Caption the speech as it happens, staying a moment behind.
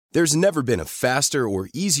There's never been a faster or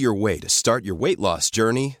easier way to start your weight loss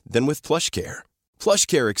journey than with PlushCare.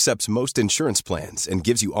 PlushCare accepts most insurance plans and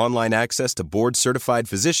gives you online access to board-certified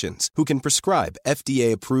physicians who can prescribe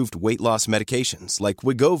FDA-approved weight loss medications like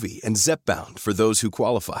Wegovy and Zepbound for those who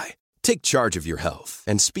qualify. Take charge of your health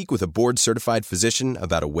and speak with a board-certified physician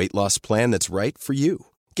about a weight loss plan that's right for you.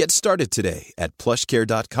 Get started today at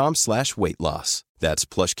plushcare.com/weight-loss. That's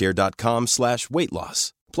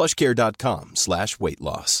plushcare.com/weight-loss.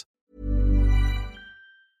 plushcare.com/weight-loss.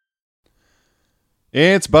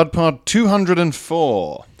 It's BudPod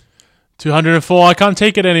 204. 204, I can't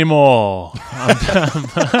take it anymore.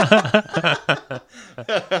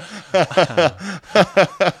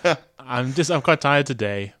 I'm quite tired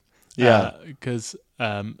today. Yeah. Because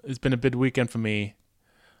it's been a big weekend for me.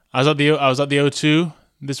 I was at the O2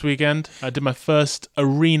 this weekend. I did my first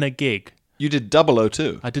arena gig. You did double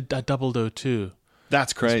O2. I doubled O2.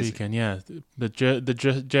 That's crazy. This weekend, yeah. The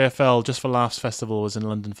JFL Just for Laughs festival was in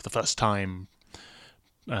London for the first time.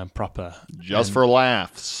 Proper. Just for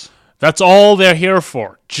laughs. That's all they're here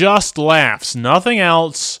for. Just laughs. Nothing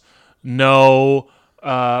else. No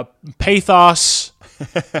pathos.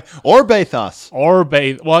 Or bathos.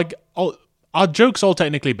 Our joke's all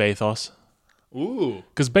technically bathos. Ooh.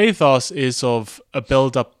 Because bathos is sort of a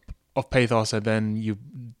build-up of pathos and then you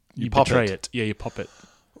betray it. Yeah, you pop it.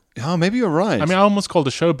 Oh, maybe you're right. I mean, I almost called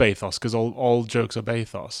the show bathos because all jokes are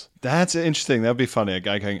bathos. That's interesting. That'd be funny. A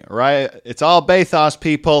guy going, right, it's all bathos,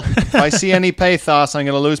 people. If I see any pathos, I'm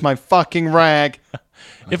going to lose my fucking rag.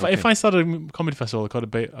 If I started a comedy festival, I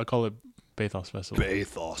call it Bathos Festival.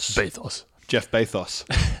 Bathos. Jeff Bezos.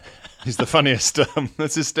 He's the funniest.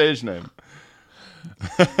 That's his stage name.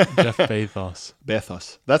 Jeff Bezos.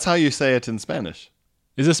 Bezos. That's how you say it in Spanish.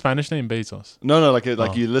 Is it a Spanish name, Bezos? No, like you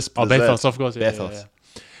lisp the Bezos, Z. of course. Yeah, Bezos. yeah.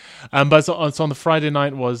 But so on the Friday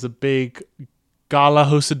night was a big gala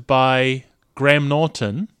hosted by Graham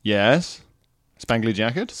Norton. Yes. Spangly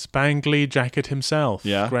Jacket himself.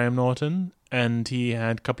 Yeah. Graham Norton. And he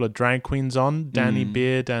had a couple of drag queens on, Danny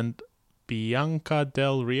Beard and Bianca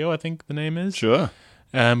Del Rio, I think the name is. Sure.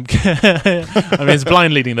 I mean, it's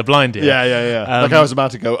blind leading the blind here. Yeah. Like I was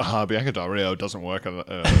about to go, Bianca Del Rio doesn't work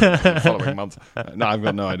the following month. No, I've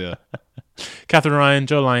got no idea. Catherine Ryan,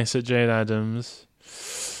 Joe Lycett, Jade Adams.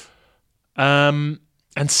 And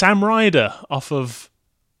Sam Ryder off of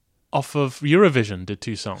Eurovision did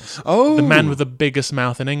 2 songs. Oh. The man with the biggest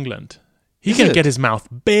mouth in England. He can get his mouth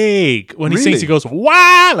big. When he Really? sings, he goes,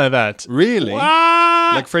 wah, like that. Really?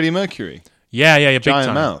 Wah! Like Freddie Mercury? Yeah, big Giant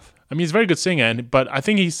time. mouth. I mean, he's a very good singer, but I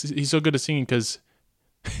think he's so good at singing because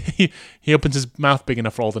he opens his mouth big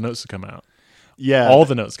enough for all the notes to come out. Yeah. All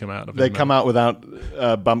the notes come out of his They mouth. come out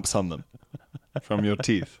without bumps on them from your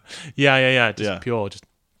teeth. Yeah.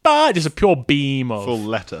 Just a pure beam of... Full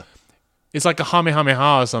letter. It's like a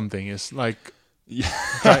Hamehameha or something. It's like...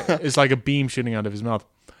 it's like a beam shooting out of his mouth.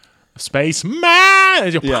 Space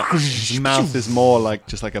man! Yeah. His mouth is more like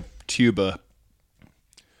just like a tuba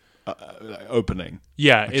opening.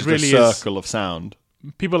 Yeah, Like it just really a is. circle of sound.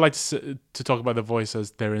 People like to talk about the voice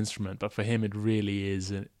as their instrument, but for him, it really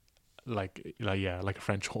is like a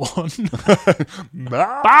French horn.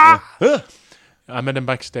 I met him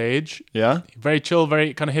backstage. Yeah? Very chill,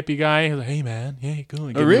 very kind of hippie guy. He was like, "Hey man, yeah, cool."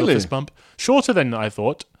 Give me a really? fist bump. Shorter than I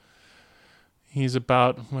thought. He's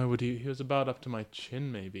about he was about up to my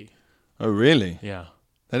chin, maybe. Oh, really? Yeah,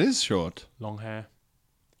 That is short. long hair.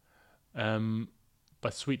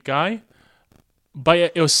 But sweet guy.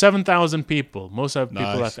 But it was 7,000 people. Most of the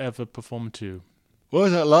people Nice. I've ever performed to. What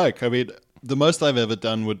was that like? I mean, the most I've ever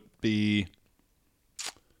done would be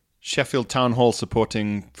Sheffield Town Hall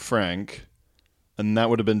supporting Frank, and that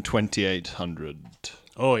would have been 2,800.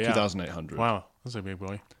 Oh yeah, 2,800. Wow, that's a big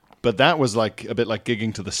boy. But that was like a bit like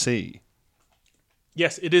gigging to the sea.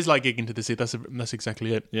 Yes, it is like gigging to the sea. That's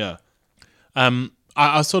exactly it. Yeah.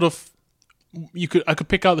 I sort of I could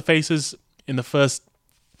pick out the faces in the first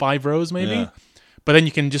 5 rows maybe, Yeah. but then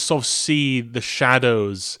you can just sort of see the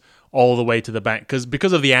shadows all the way to the back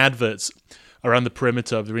because of the adverts around the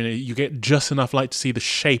perimeter of the arena. You get just enough light to see the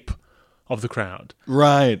shape of the crowd,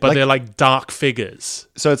 Right. but they're like dark figures.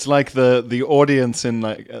 So it's like the audience in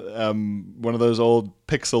like one of those old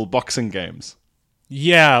pixel boxing games.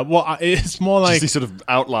 Yeah, well, it's more Just like these sort of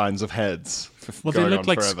outlines of heads. well, they going look on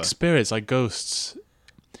like forever. spirits, like ghosts.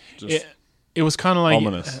 Just It was kind of like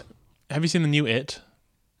ominous. Have you seen the new It?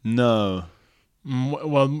 No.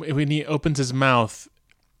 Well, when he opens his mouth,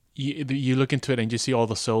 you look into it and you see all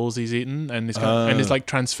the souls he's eaten, and it's like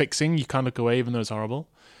transfixing. You can't look away, even though it's horrible.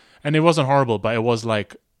 And it wasn't horrible, but it was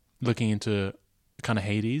like looking into kind of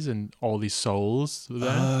Hades and all these souls were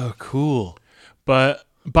there. Oh, cool. But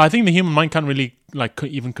But I think the human mind can't really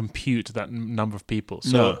even compute that number of people.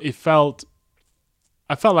 So No. I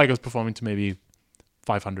felt like I was performing to maybe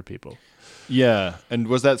 500 people. Yeah, and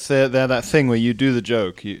was that that thing where you do the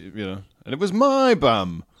joke, you know, and it was my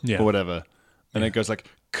bum or whatever, and it goes like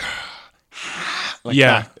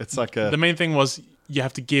yeah, that. It's like a. The main thing was you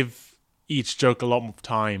have to give each joke a lot more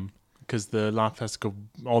time because the laugh has to go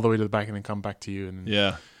all the way to the back and then come back to you.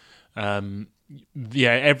 And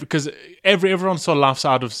because everyone sort of laughs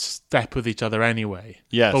out of step with each other anyway.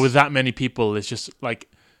 Yes, but with that many people, it's just like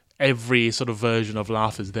every sort of version of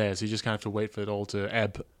laugh is there, so you just kind of have to wait for it all to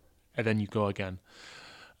ebb, and then you go again.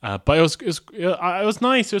 But it was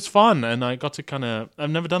nice. It was fun, and I got to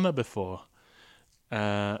I've never done that before.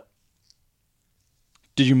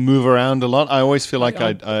 Did you move around a lot? I always feel like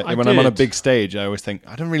when I'm on a did. big stage, I always think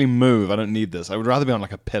I don't really move. I don't need this. I would rather be on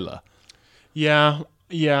like a pillar. Yeah.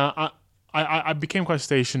 I became quite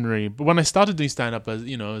stationary, but when I started doing stand up as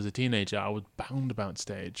a teenager, I would bound about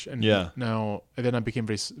stage, and then I became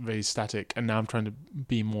very very static, and now I'm trying to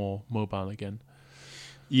be more mobile again.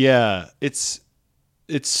 Yeah, it's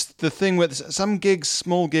the thing with some gigs,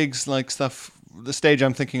 small gigs, like stuff. The stage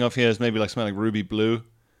I'm thinking of here is maybe like something like Ruby Blue.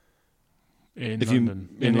 In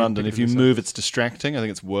London, if you move, it's distracting. I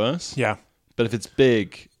think it's worse. Yeah, but if it's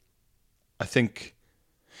big, I think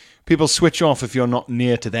people switch off if you're not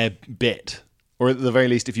near to their bit, or at the very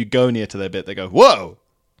least, if you go near to their bit, they go, "Whoa!"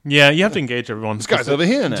 Yeah, you have to engage everyone. This guy's over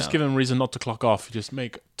here now. Just give them a reason not to clock off. You just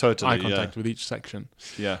make eye contact with each section.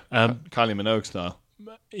 Yeah, Kylie Minogue style.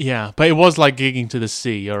 Yeah, but it was like gigging to the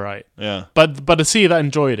sea. You're right. Yeah, but the sea that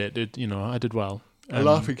enjoyed it, I did well. A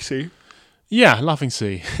laughing sea. Yeah, laughing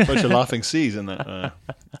sea. A bunch of laughing seas in that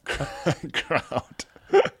crowd.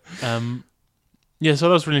 Yeah, so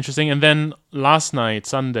that was really interesting. And then last night,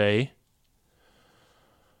 Sunday,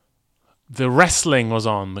 the wrestling was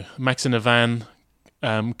on. Max and Ivan,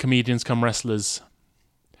 comedians come wrestlers.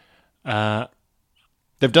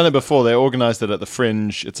 They've done it before. They organised it at the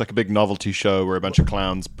Fringe. It's like a big novelty show where a bunch of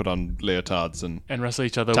clowns put on leotards and wrestle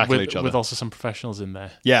each other with also some professionals in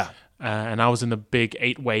there. Yeah. And I was in the big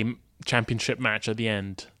 8-way championship match at the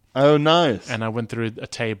end. Oh, nice. And I went through a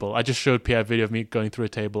table. I just showed Pierre a video of me going through a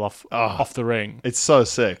table off the ring. It's so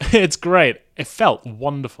sick. It's great. It felt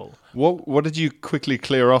wonderful. What did you quickly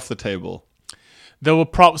clear off the table? There were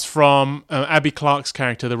props from Abby Clark's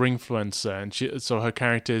character, the Ringfluencer, and so her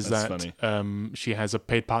character is That's that funny. She has a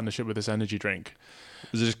paid partnership with this energy drink.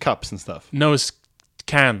 Was it just cups and stuff? No, it's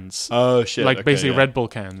cans. Oh shit! Like okay, basically yeah. Red Bull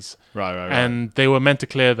cans. Right. And they were meant to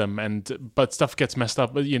clear them, but stuff gets messed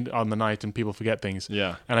up on the night, and people forget things.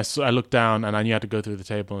 Yeah. And I looked down, and I knew I had to go through the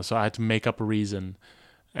table, so I had to make up a reason.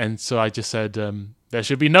 And so I just said, there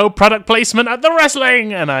should be no product placement at the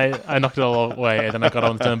wrestling! And I knocked it all away, and then I got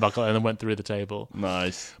on the turnbuckle and then went through the table.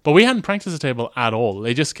 Nice. But we hadn't practiced the table at all.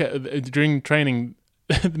 They just kept, during training,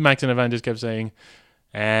 Max and Ivan just kept saying,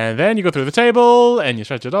 and then you go through the table, and you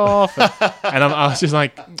stretch it off. And I was just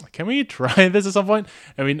like, can we try this at some point?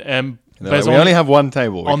 I mean, we only have one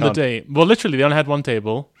table. On the day. Well, literally, they only had one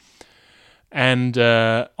table. And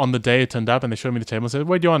on the day it turned up, and they showed me the table and said,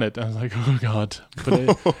 "Where do you want it?" And I was like, "Oh God!"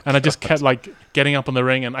 And I just kept getting up on the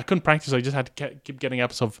ring, and I couldn't practice. So I just had to keep getting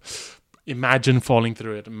up. So imagine falling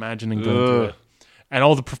through it, imagining going through it, and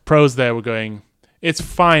all the pros there were going, "It's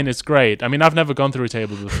fine, it's great." I mean, I've never gone through a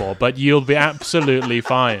table before, but you'll be absolutely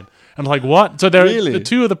fine. I'm like, what? So Really? The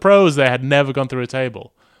two of the pros there had never gone through a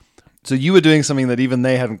table. So you were doing something that even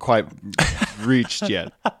they hadn't quite reached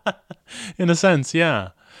yet. In a sense, yeah.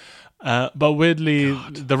 But weirdly,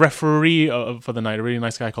 the referee for the night, a really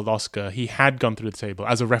nice guy called Oscar, he had gone through the table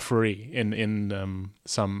as a referee in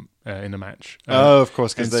a match. Of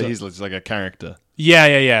course, because he's like a character.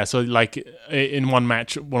 Yeah. So in one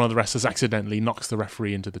match, one of the wrestlers accidentally knocks the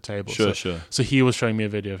referee into the table. Sure. So he was showing me a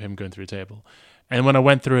video of him going through a table, and when I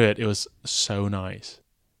went through it, it was so nice.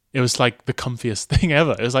 It was like the comfiest thing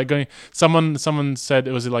ever. It was like going. Someone said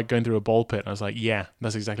it was like going through a ball pit. And I was like, yeah,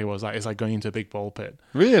 that's exactly what it was like. It's like going into a big ball pit.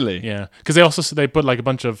 Really? Yeah, because they put like a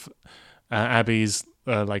bunch of Abby's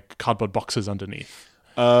like cardboard boxes underneath.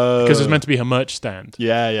 Because it's meant to be her merch stand.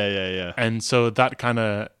 Yeah. And so that kind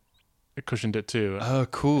of cushioned it too. Oh,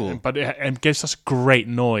 cool. But it gives us great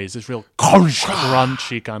noise. It's real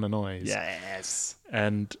crunchy kind of noise. Yes.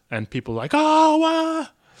 And people like, oh, wow.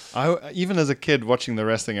 Even as a kid watching the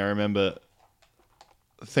wrestling, I remember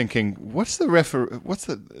thinking,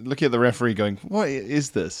 looking at the referee going, what is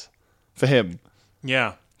this for him?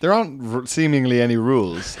 Yeah. There aren't seemingly any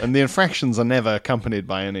rules, and the infractions are never accompanied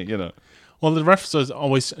by any, Well, the refs are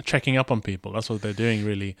always checking up on people. That's what they're doing,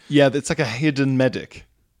 really. Yeah, it's like a hidden medic,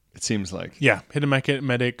 it seems like. Yeah, hidden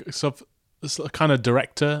medic. So kind of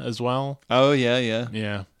director as well. Oh yeah, yeah.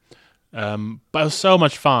 Yeah. But it was so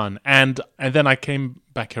much fun, and then I came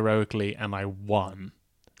back heroically and I won.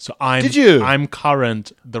 So Did you? I'm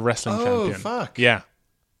current the wrestling champion. Oh fuck! Yeah,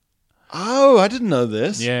 Oh, I didn't know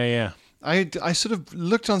this. yeah. I sort of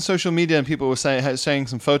looked on social media and people were saying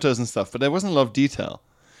some photos and stuff, but there wasn't a lot of detail.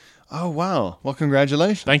 Oh wow! Well,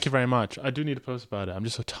 congratulations. Thank you very much. I do need to post about it. I'm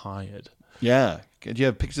just so tired. Yeah, you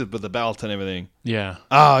have pictures with the belt and everything. Yeah.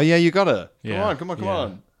 Oh yeah, you got it. Yeah. Come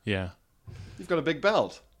on. Yeah. You've got a big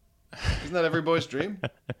belt. Isn't that every boy's dream?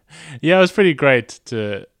 Yeah, it was pretty great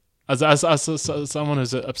to as someone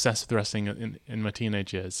who's obsessed with wrestling in my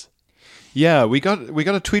teenage years. Yeah, we got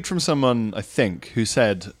a tweet from someone, I think, who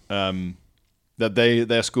said that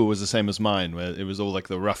their school was the same as mine, where it was all like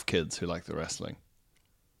the rough kids who liked the wrestling.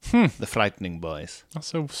 The frightening boys. That's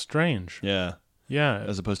so strange. Yeah. Yeah.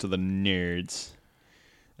 As opposed to the nerds.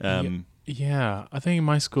 Yeah, I think in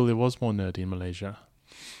my school it was more nerdy in Malaysia.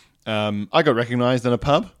 I got recognised in a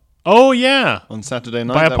pub Oh yeah. on Saturday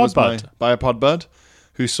night. By a That was podbud. by a podbud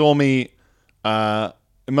who saw me.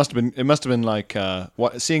 It must have been like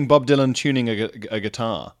seeing Bob Dylan tuning a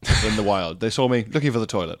guitar in the wild. They saw me looking for the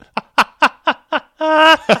toilet.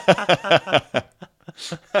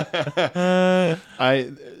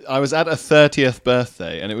 I was at a 30th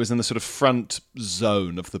birthday, and it was in the sort of front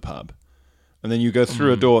zone of the pub. And then you go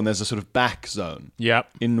through a door, and there's a sort of back zone Yep.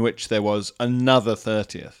 in which there was another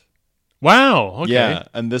 30th. Wow. Okay. Yeah,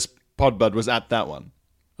 and this podbud was at that one.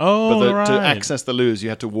 Oh, But right. to access the loos, you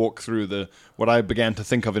had to walk through what I began to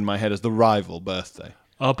think of in my head as the rival birthday.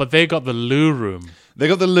 Oh, but they got the loo room. They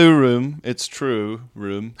got the loo room. It's true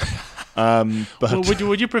room. But Well,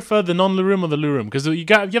 would you prefer the non-loo room or the loo room? Because you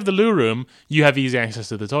have the loo room, you have easy access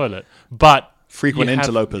to the toilet. But frequent you have-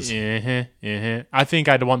 interlopers. I think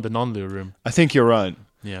I'd want the non-loo room. I think you're right.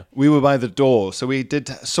 Yeah. We were by the door, so we did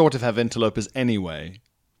sort of have interlopers anyway.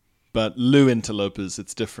 But loo interlopers,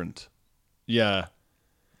 it's different. Yeah.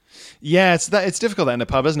 Yeah, it's difficult in a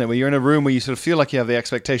pub, isn't it? Where you're in a room where you sort of feel like you have the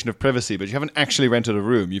expectation of privacy, but you haven't actually rented a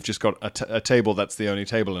room. You've just got a table that's the only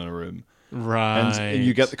table in a room. Right. And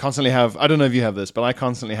you constantly have, I don't know if you have this, but I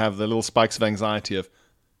constantly have the little spikes of anxiety of,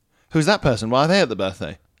 who's that person? Why are they at the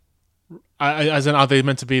birthday? As in, are they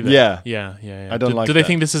meant to be there? Yeah. Yeah. I don't like Do they that.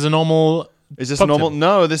 think this is a normal... Is this pub normal? table?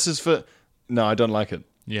 No, this is for, no, I don't like it.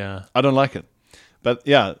 Yeah. I don't like it. But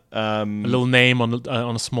yeah. A little name on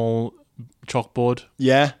a small chalkboard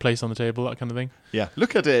Yeah. placed on the table, that kind of thing. Yeah.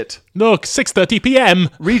 Look at it. Look, 6:30 p.m.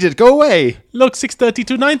 Read it. Go away. Look, 6:30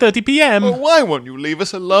 to 9:30 p.m. Oh, why won't you leave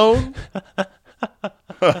us alone?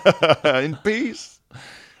 In peace.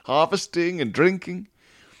 Harvesting and drinking.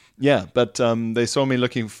 Yeah, but they saw me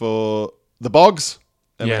looking for the bogs,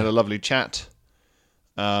 and we Yeah. had a lovely chat.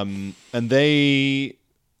 And they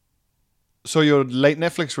saw your late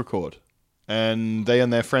Netflix record, and they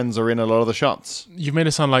and their friends are in a lot of the shots. You've made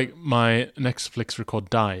it sound like my Netflix record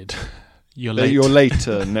died. You're late. Your late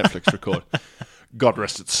Netflix record. God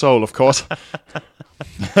rest its soul, of course.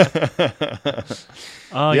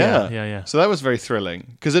 Oh, yeah. So that was very thrilling,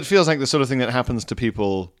 because it feels like the sort of thing that happens to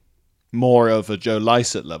people more of a Joe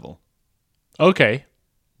Lycett level. Okay.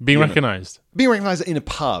 Being You know. recognized. Being recognised in a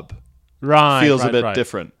pub Right. feels a bit right.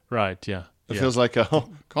 different. Right, yeah. It yeah. feels like,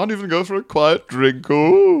 can't even go for a quiet drink.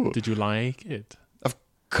 Oh. Did you like it? Of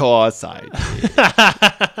course I did.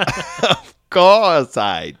 Of course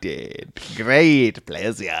I did. Great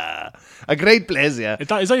pleasure. A great pleasure. Is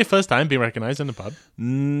that your first time being recognized in the pub?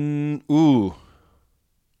 Ooh.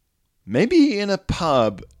 Maybe in a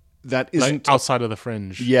pub that isn't... Like outside of the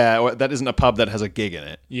fringe. yeah, or that isn't a pub that has a gig in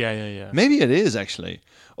it. Yeah. Maybe it is, actually.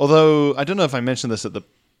 Although, I don't know if I mentioned this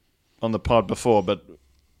on the pod before, but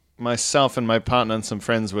myself and my partner and some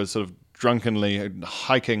friends were sort of drunkenly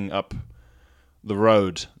hiking up the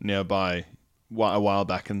road nearby a while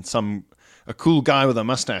back, and a cool guy with a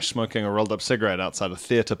mustache smoking a rolled up cigarette outside a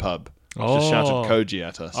theatre pub just shouted Koji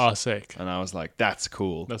at us. Oh, sick. And I was like, that's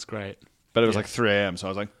cool. That's great. But it was like 3 a.m., so I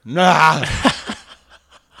was like, nah!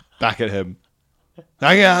 Back at him.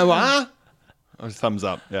 Yeah, what? I was thumbs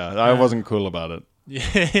up. Yeah, I wasn't cool about it.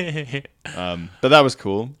 Yeah. But that was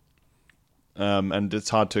cool. And it's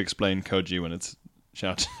hard to explain Koji when it's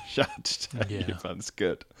shouted at you, but it's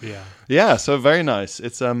good. Yeah. Yeah, so very nice.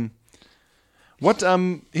 It's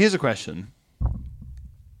here's a question.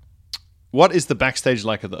 What is the backstage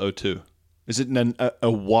like at the O2? Is it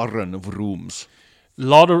a warren of rooms?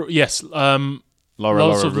 Lots of rooms.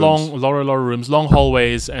 long rooms, long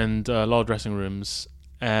hallways, and a lot of dressing rooms,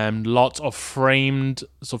 and lots of framed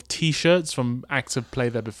sort of T-shirts from acts who've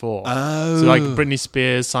played there before. Oh. So like Britney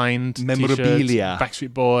Spears signed Memorabilia. T-shirts,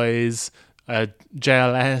 Backstreet Boys,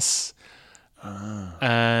 JLS,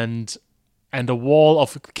 and and a wall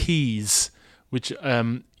of keys, which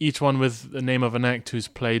each one with the name of an act who's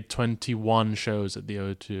played 21 shows at the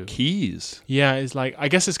O2. Keys. Yeah, it's like, I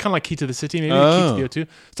guess it's kind of like Key to the City, maybe. Oh. Key to the O2.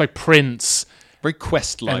 It's like Prince. Very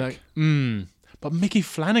Quest-like. But Mickey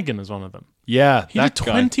Flanagan is one of them. Yeah, He did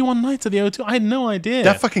 21 nights at the O2. I had no idea.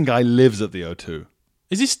 That fucking guy lives at the O2.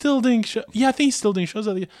 Is he still doing shows? Yeah, I think he's still doing shows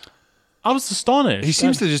at the... I was astonished. He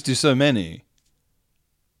seems to just do so many.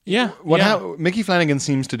 Yeah. Mickey Flanagan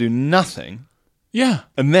seems to do nothing Yeah.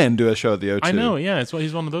 and then do a show at the O2. I know, yeah.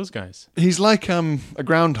 He's one of those guys. He's like a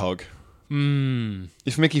groundhog.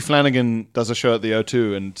 If Mickey Flanagan does a show at the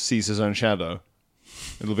O2 and sees his own shadow,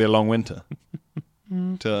 it'll be a long winter.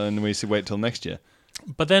 And we wait till next year.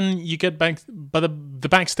 But then you get back... But the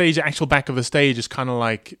backstage, the actual back of the stage is kind of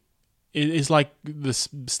like... It's like the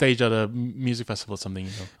stage at a music festival or something,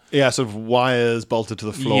 you know. Yeah, sort of wires bolted to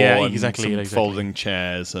the floor. Yeah, and exactly, some folding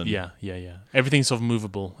chairs. And Yeah. Everything's sort of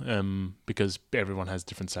movable because everyone has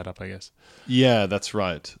different setup, I guess. Yeah, that's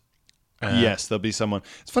right. Yes, there'll be someone.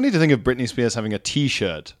 It's funny to think of Britney Spears having a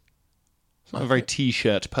T-shirt. She's not a very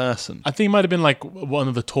T-shirt person. I think it might have been like one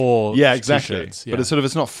of the tour Yeah, exactly. T-shirts. Yeah. But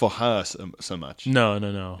it's not for her so much.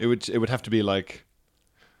 No. It would have to be like,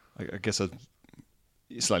 I guess, a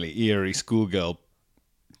slightly eerie schoolgirl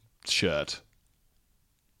shirt.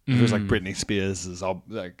 If it was like Britney Spears'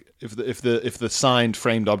 like if the signed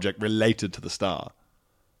framed object related to the star.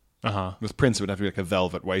 With Prince, it would have to be like a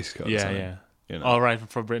velvet waistcoat. or something, Yeah. You know. All right,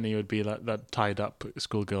 for Britney, it would be like that tied up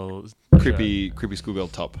schoolgirl. Creepy schoolgirl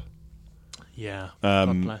top. Yeah.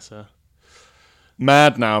 God bless her.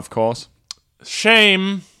 Mad now, of course.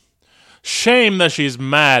 Shame that she's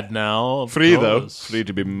mad now. of Free though. course. Free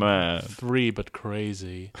to be mad. Free but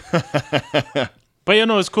crazy. But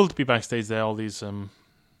it's cool to be backstage there. All these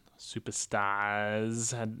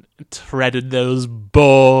superstars had treaded those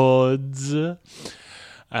boards.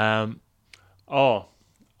 I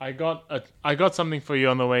got something for you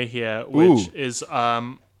on the way here, which is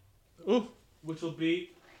which will be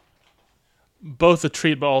both a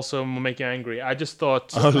treat but also will make you angry. I just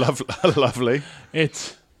thought Lovely.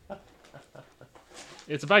 it's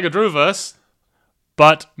a bag of Druvers,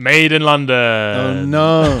 but made in London. Oh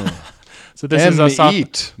no. So this is a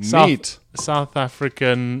meat. South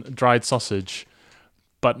African dried sausage,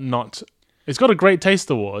 but not. It's got a great taste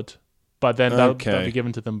award, but then that'll be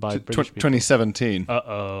given to them by British people. 2017.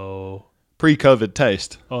 Uh-oh. Pre-COVID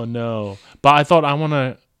taste. Oh no. But I thought I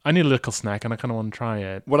need a little snack and I kind of want to try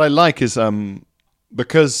it. What I like is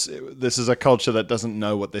because this is a culture that doesn't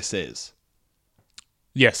know what this is.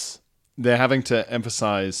 Yes. They're having to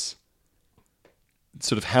emphasize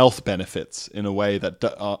sort of health benefits in a way that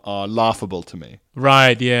are laughable to me.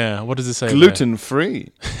 Right, yeah. What does it say?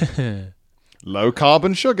 Gluten-free. Low carb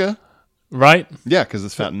and sugar. Right? Yeah, because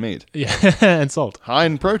it's fat and meat. Yeah, and salt. High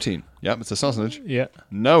in protein. Yep, it's a sausage. Yeah.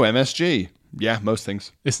 No MSG. Yeah, most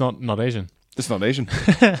things. It's not Asian. It's not Asian.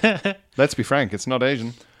 Let's be frank, it's not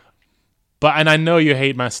Asian. And I know you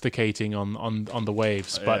hate masticating on the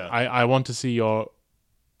waves, but Yeah. I want to see your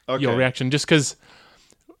reaction, just because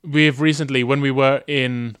we've recently, when we went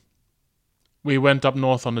up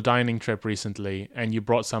north on a dining trip recently, and you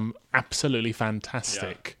brought some absolutely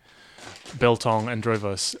fantastic biltong and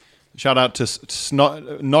drivers. Shout out to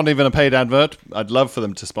not even a paid advert. I'd love for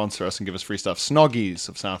them to sponsor us and give us free stuff. Snoggies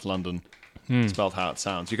of South London. Spelled how it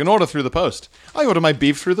sounds. You can order through the post. I order my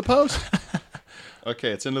beef through the post. Okay,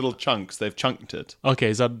 it's in little chunks. They've chunked it.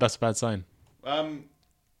 Okay, that's a bad sign. Well,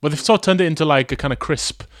 they've sort of turned it into like a kind of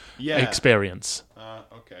crisp experience.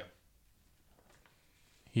 Okay.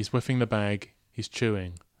 He's whiffing the bag. He's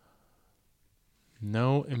chewing.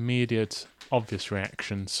 No immediate obvious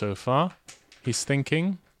reaction so far. He's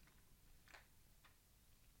thinking.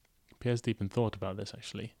 Appears deep in thought about this,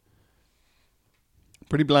 actually.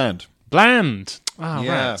 Pretty bland. Bland! Ah,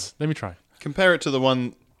 Yeah. rats. Let me try. Compare it to the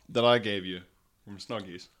one that I gave you from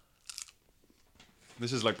Snoggies.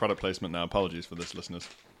 This is like product placement now. Apologies for this, listeners.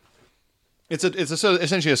 It's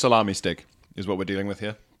essentially a salami stick is what we're dealing with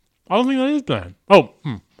here. I don't think that is bland. Oh,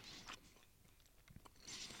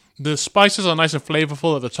 The spices are nice and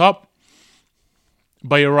flavorful at the top.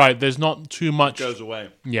 But you're right, there's not too much. Goes away.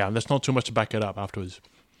 Yeah, there's not too much to back it up afterwards.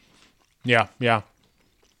 Yeah.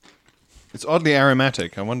 It's oddly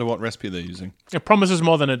aromatic. I wonder what recipe they're using. It promises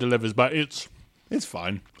more than it delivers, but It's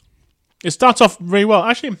fine. it starts off very well.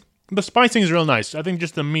 Actually, the spicing is real nice. I think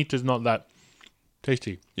just the meat is not that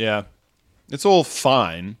tasty. Yeah. It's all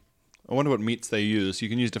fine. I wonder what meats they use. You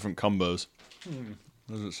can use different combos.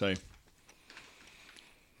 What does it say?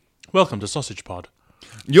 Welcome to Sausage Pod.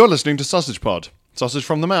 You're listening to Sausage Pod. Sausage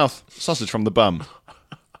from the mouth. Sausage from the bum.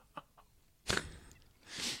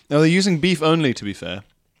 Now, they're using beef only, to be fair.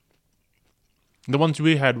 The ones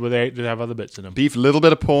we had, did they have other bits in them? Beef, a little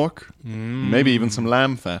bit of pork, maybe even some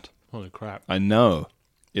lamb fat. Holy crap! I know.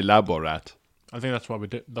 Elaborate. I think that's what we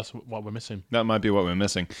did. That's what we're missing. That might be what we're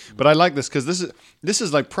missing. But I like this because this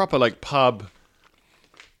is like proper like pub.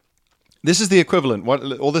 This is the equivalent.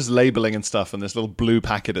 All this labeling and stuff, and this little blue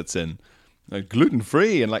packet it's in, like gluten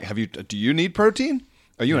free, and like, do you need protein?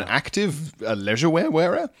 Are you an active leisure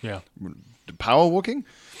wearer? Yeah. Power walking?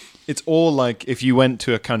 It's all like if you went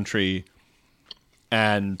to a country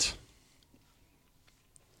and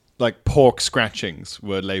like pork scratchings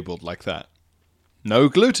were labeled like that. No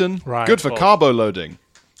gluten. Right. Good for carbo loading.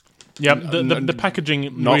 Yeah, the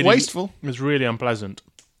packaging Not really wasteful. is really unpleasant.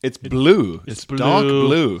 It's blue. It's blue. dark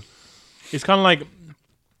blue. It's kind of like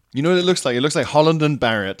You know what it looks like? It looks like Holland and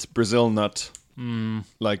Barrett Brazil nut,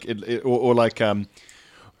 like or like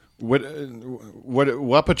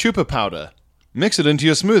Wapa Chupa powder. Mix it into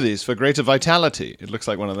your smoothies for greater vitality. It looks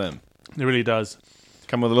like one of them. it really does.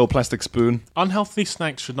 Come with a little plastic spoon. Unhealthy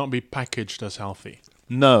snacks should not be packaged as healthy.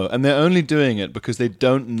 No, and they're only doing it because they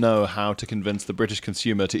don't know how to convince the British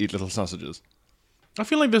consumer to eat little sausages. I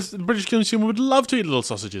feel like the British consumer would love to eat little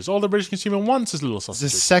sausages. All the British consumer wants is little The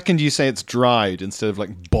sausages. second you say it's dried instead of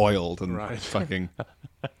like boiled and Right. fucking...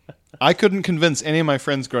 I couldn't convince any of my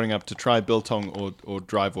friends growing up to try biltong or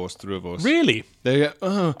dryvurst, through-wurst. Really? They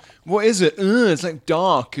go, what is it? It's like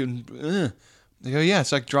dark and... They go, yeah,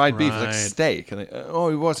 it's like dried beef, it's like Right. steak. And they,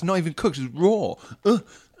 well, it's not even cooked, it's raw.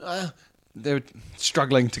 They're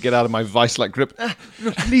struggling to get out of my vice-like grip.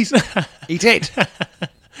 No, please, eat it.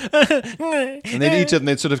 And they'd eat it and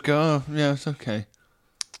they'd sort of go, oh, yeah, it's okay.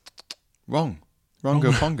 Wrong.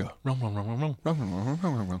 Wrong-go pongo. Wrong.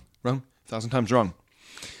 Wrong. 1,000 times wrong.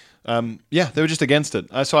 Yeah, they were just against it.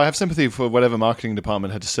 So I have sympathy for whatever marketing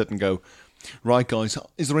department had to sit and go, right, guys,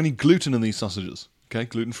 is there any gluten in these sausages? Okay,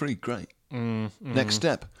 gluten-free, great. Next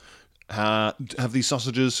step. Have these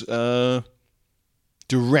sausages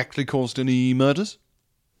directly caused any murders?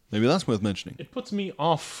 Maybe that's worth mentioning. It puts me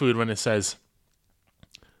off food when it says,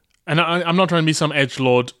 and I'm not trying to be some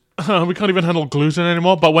edgelord, we can't even handle gluten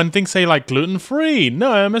anymore, but when things say like gluten-free,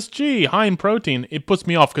 no MSG, high in protein, it puts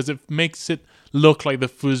me off because it makes it look like the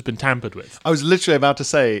food's been tampered with. I was literally about to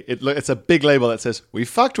say, it's a big label that says, we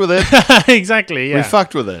fucked with it. Exactly, yeah. We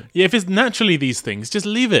fucked with it. Yeah, if it's naturally these things, just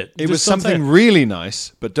leave it. It was something really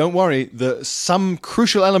nice, but don't worry, some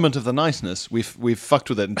crucial element of the niceness, we've fucked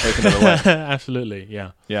with it and taken it away. Absolutely,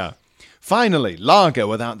 yeah. Yeah. Finally, lager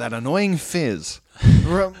without that annoying fizz.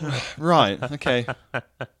 Right, okay.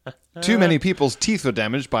 Too many people's teeth were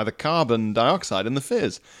damaged by the carbon dioxide in the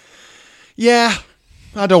fizz. Yeah,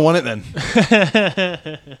 I don't want it then.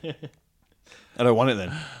 I don't want it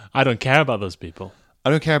then. I don't care about those people. I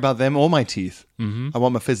don't care about them or my teeth. Mm-hmm. I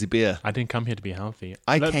want my fizzy beer. I didn't come here to be healthy.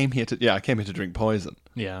 I came here to drink poison.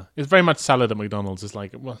 Yeah, it's very much salad at McDonald's. It's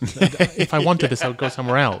like, well, if I wanted this, I would go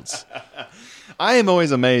somewhere else. I am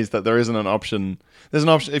always amazed that there isn't an option. There's an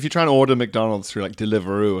option if you try and order McDonald's through like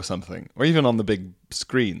Deliveroo or something, or even on the big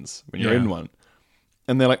screens when you're in one,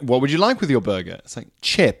 and they're like, "What would you like with your burger?" It's like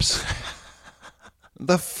chips.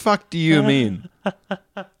 The fuck do you mean?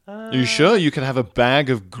 Are you sure you can have a bag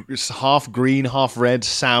of half green, half red,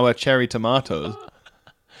 sour cherry tomatoes?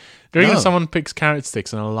 Do you reckon someone picks carrot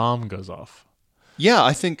sticks and an alarm goes off? Yeah,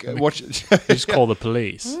 I think Just call the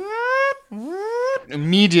police.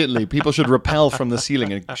 Immediately, people should rappel from the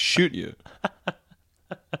ceiling and shoot you.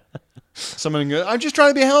 Someone goes, I'm just trying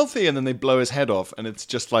to be healthy, and then they blow his head off, and it's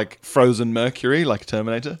just like frozen mercury, like a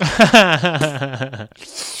Terminator.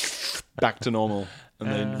 Back to normal, and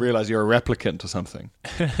they realize you're a replicant or something.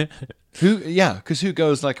 Because who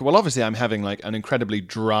goes like, well, obviously I'm having like an incredibly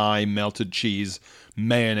dry, melted cheese,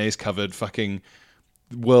 mayonnaise-covered fucking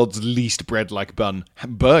world's least bread-like bun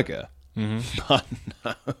burger. Mm-hmm. But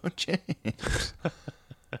no, James.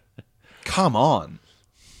 Come on.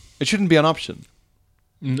 It shouldn't be an option.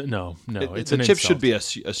 No, it's the an chip insult. should be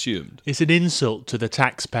assumed. It's an insult to the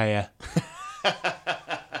taxpayer.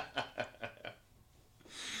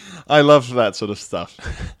 I love that sort of stuff.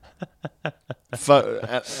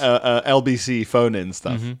 LBC phone-in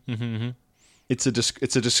stuff. Mm-hmm. It's a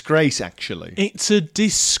disgrace, actually. It's a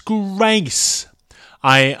disgrace.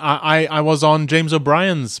 I was on James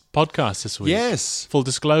O'Brien's podcast this week. Yes. Full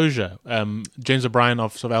disclosure. James O'Brien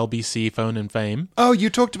of sort of LBC phone and fame. Oh, you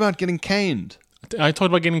talked about getting caned. I talked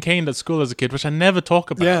about getting caned at school as a kid, which I never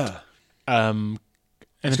talk about. Yeah. And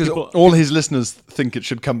Because people, all his listeners think it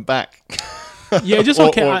should come back. yeah, just Or-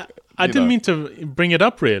 okay. or, I didn't mean to bring it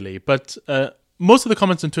up really, but most of the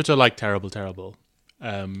comments on Twitter are like terrible.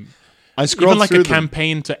 I scrolled Even like through a them.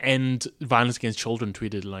 campaign to end violence against children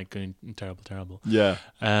tweeted like going terrible. Yeah.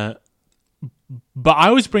 But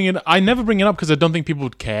I never bring it up because I don't think people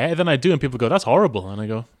would care. And then I do, and people go, "That's horrible," and I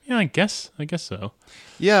go, "Yeah, I guess so."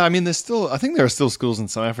 Yeah, I mean, I think there are still schools in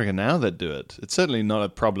South Africa now that do it. It's certainly not a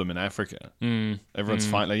problem in Africa. Everyone's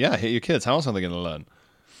fine. Like, yeah, hit your kids. How else are they going to learn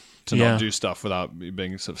to not do stuff without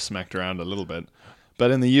being sort of smacked around a little bit?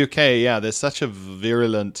 But in the UK, yeah, there's such a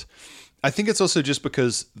virulent. I think it's also just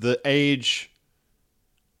because the age.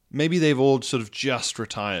 Maybe they've all sort of just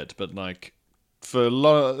retired, but like for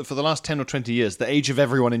the last 10 or 20 years, the age of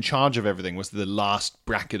everyone in charge of everything was the last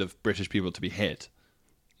bracket of British people to be hit.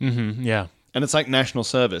 Mm-hmm, yeah. And it's like national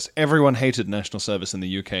service. Everyone hated national service in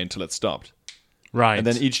the UK until it stopped. Right. And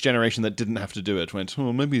then each generation that didn't have to do it went,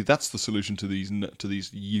 oh, maybe that's the solution to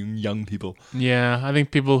these young people. Yeah, I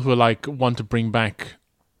think people who like want to bring back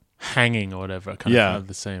hanging or whatever kind of have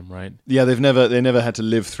the same, right? Yeah, they never had to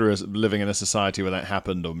live through living in a society where that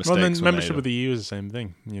happened or mistakes well, then were membership made. with the EU is the same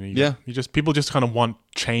thing. People just kind of want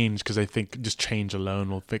change because they think just change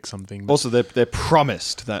alone will fix something. Also, they're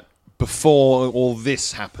promised that before all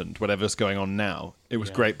this happened, whatever's going on now, it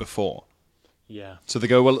was great before. Yeah. So they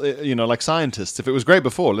go, well, like scientists, if it was great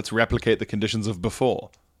before, let's replicate the conditions of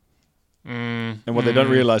before. And what they don't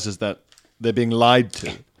realize is that they're being lied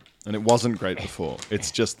to, and it wasn't great before.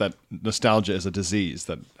 It's just that nostalgia is a disease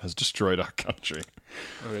that has destroyed our country.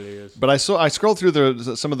 It really is. But I scrolled through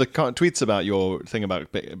some of the tweets about your thing about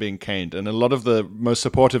being caned, and a lot of the most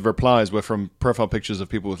supportive replies were from profile pictures of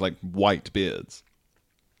people with like white beards.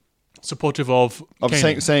 Supportive of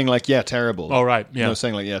saying like, yeah, terrible. Oh, right, yeah. No,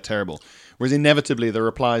 saying like, yeah, terrible. Whereas inevitably the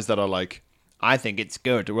replies that are like, I think it's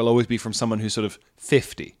good, will always be from someone who's sort of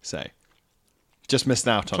 50, say. Just missed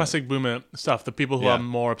out on classic boomer stuff. The people who are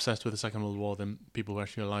more obsessed with the Second World War than people who are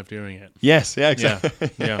actually alive during it. Yes, yeah, exactly.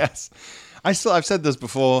 Yeah. Yes. I've said this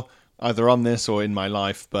before, either on this or in my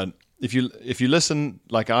life, but if you listen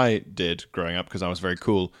like I did growing up, because I was very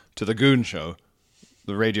cool, to The Goon Show,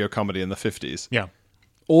 the radio comedy in the 50s. Yeah.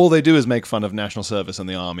 All they do is make fun of national service and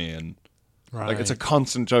the army, and right. it's a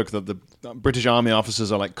constant joke that the British army officers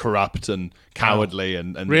are like corrupt and cowardly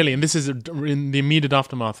and really, and this is in the immediate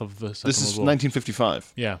aftermath of the Second this is World War.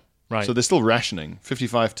 1955. Yeah, right. So they're still rationing,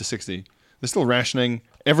 55 to 60. They're still rationing.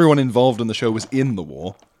 Everyone involved in the show was in the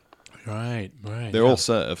war. Right. They're all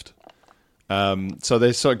served. So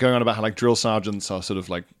they're sort of going on about how like drill sergeants are sort of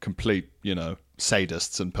like complete,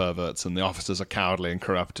 sadists and perverts, and the officers are cowardly and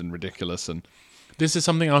corrupt and ridiculous. And this is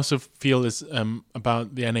something I also feel is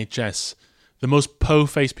about the NHS. The most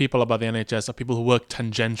po-faced people about the NHS are people who work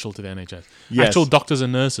tangential to the NHS. Yes. Actual doctors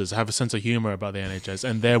and nurses have a sense of humor about the NHS,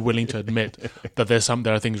 and they're willing to admit that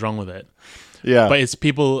there are things wrong with it. Yeah, but it's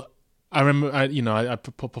people. I remember, I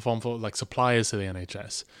performed for like suppliers to the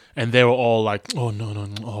NHS, and they were all like, "Oh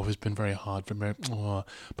no, it's been very hard for me." Oh.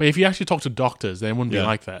 But if you actually talk to doctors, they wouldn't be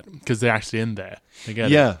like that because they're actually in there. They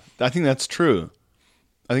get it. I think that's true.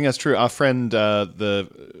 Our friend,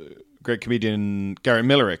 the great comedian Garrett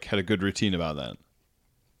Millerick, had a good routine about that.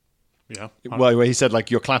 Yeah. Well, where he said, like,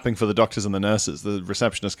 you're clapping for the doctors and the nurses. The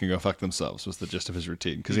receptionists can go fuck themselves, was the gist of his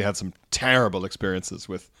routine. Because he had some terrible experiences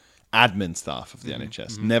with admin staff of the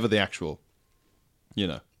NHS. Never the actual,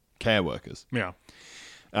 care workers. Yeah.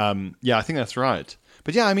 I think that's right.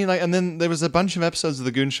 But yeah, I mean, and then there was a bunch of episodes of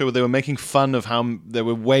The Goon Show where they were making fun of how there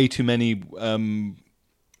were way too many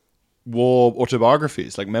war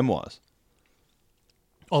autobiographies, like memoirs.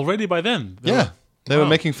 Already by then? They were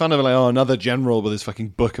making fun of it, like, another general with his fucking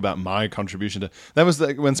book about my contribution to... That was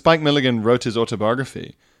when Spike Milligan wrote his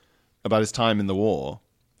autobiography about his time in the war,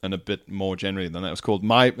 and a bit more generally than that. It was called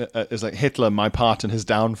it's like Hitler, My Part in His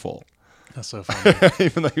Downfall. That's so funny.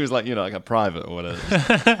 Even though he was like, like a private or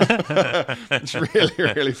whatever. It's really,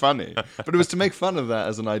 really funny. But it was to make fun of that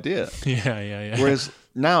as an idea. Yeah. Whereas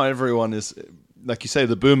now everyone is, like you say,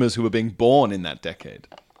 the boomers who were being born in that decade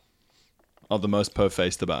are the most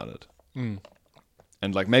po-faced about it.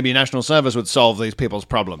 And like, maybe national service would solve these people's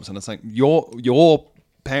problems. And it's like, your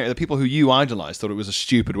parent, the people who you idolized, thought it was a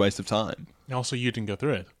stupid waste of time. Also, you didn't go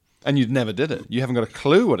through it. And you never did it. You haven't got a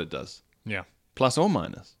clue what it does. Yeah. Plus or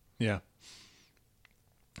minus. Yeah.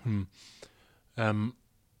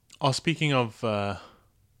 Speaking of, were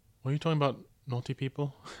you talking about naughty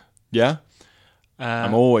people? Yeah?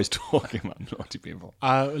 I'm always talking about naughty people.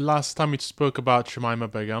 Last time we spoke about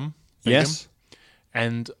Shamima Begum. Yes.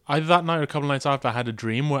 And either that night or a couple of nights after, I had a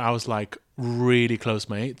dream where I was like really close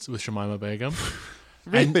mates with Shamima Begum.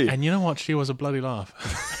 Really? And you know what? She was a bloody laugh.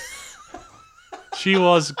 She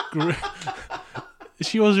was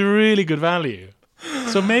really good value.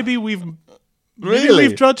 So maybe we've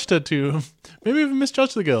judged her too. Maybe we've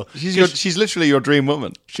misjudged the girl. She's literally your dream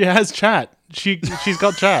woman. She has chat. She's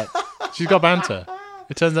got chat. She's got banter.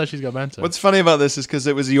 It turns out she's got banter. What's funny about this is because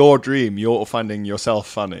it was your dream. You're finding yourself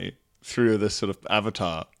funny through this sort of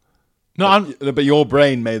avatar. No, but your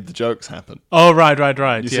brain made the jokes happen. Oh, right.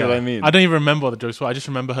 You see what I mean? I don't even remember what the jokes were. I just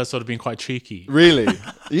remember her sort of being quite cheeky. Really?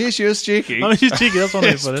 Yeah, she was cheeky. I mean, she's cheeky. That's one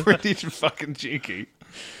way to put it. Pretty fucking cheeky.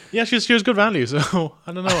 Yeah, she was good value. So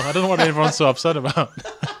I don't know. I don't know what everyone's so upset about.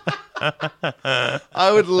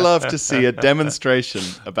 I would love to see a demonstration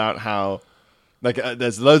about how, like,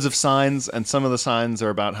 there's loads of signs, and some of the signs are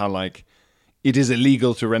about how, like, it is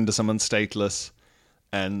illegal to render someone stateless,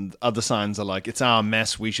 and other signs are like, it's our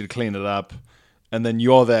mess, we should clean it up. And then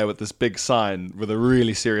you're there with this big sign with a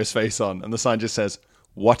really serious face on, and the sign just says,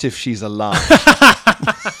 "What if she's alive?"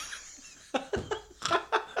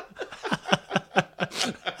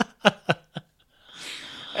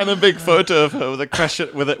 And a big photo of her with a question,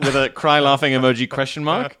 with a cry laughing emoji question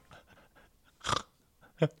mark.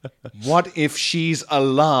 What if she's a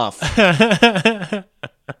laugh?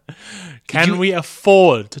 Can we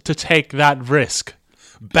afford to take that risk?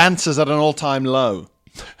 Banter's at an all-time low.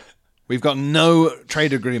 We've got no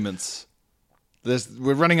trade agreements.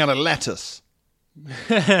 We're running out of lettuce.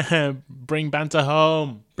 Bring banter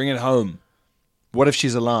home. Bring it home. What if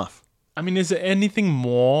she's a laugh? I mean, is there anything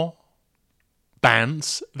more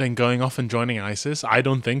bants than going off and joining ISIS? I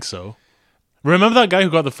don't think so. Remember that guy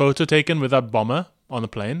who got the photo taken with that bomber on the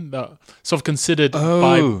plane? That sort of considered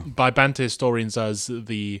by banter historians as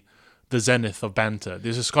the zenith of banter.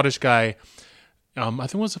 There's a Scottish guy, I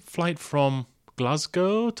think it was a flight from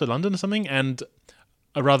Glasgow to London or something, and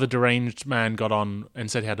a rather deranged man got on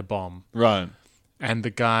and said he had a bomb. Right. And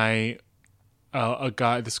the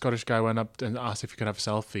Scottish guy went up and asked if he could have a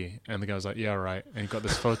selfie, and the guy was like, "Yeah, right." And he got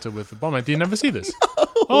this photo with the bomb. Did you never see this? No.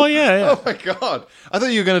 Oh yeah. Oh my god! I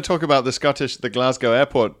thought you were going to talk about the Glasgow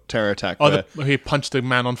airport terror attack. Oh, he punched a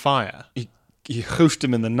man on fire. He hoofed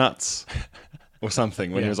him in the nuts or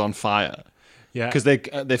something when he was on fire. Yeah, because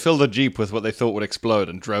they filled a jeep with what they thought would explode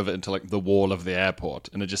and drove it into like the wall of the airport,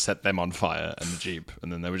 and it just set them on fire and the jeep,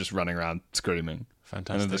 and then they were just running around screaming.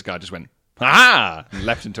 Fantastic. And then this guy just went, "Ah!" and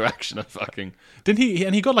leapt into action and fucking. Didn't he?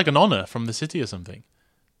 And he got like an honor from the city or something.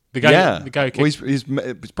 The guy. The guy. Well, he's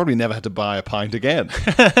probably never had to buy a pint again.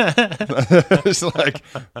 It's like,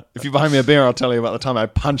 if you buy me a beer, I'll tell you about the time I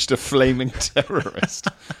punched a flaming terrorist.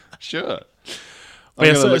 Sure.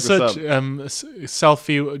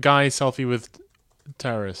 Selfie with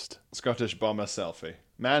terrorist. Scottish bomber selfie.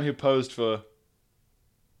 Man who posed for.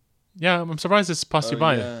 Yeah, I'm surprised this passed you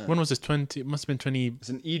by. Yeah. When was this? It must have been 20. It's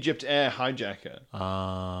an Egypt Air hijacker.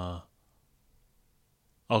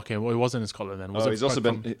 Okay, well, he wasn't in Scotland then.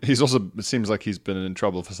 He's also. It seems like he's been in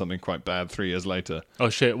trouble for something quite bad 3 years later. Oh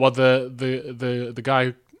shit! What the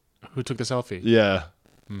guy who took the selfie? Yeah,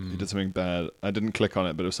 he did something bad. I didn't click on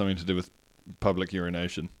it, but it was something to do with public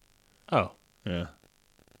urination. Oh, yeah.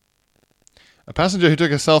 A passenger who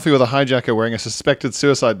took a selfie with a hijacker wearing a suspected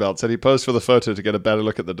suicide belt said he posed for the photo to get a better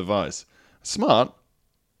look at the device. Smart.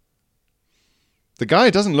 The guy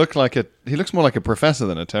doesn't look like he looks more like a professor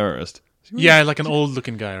than a terrorist. Yeah, like an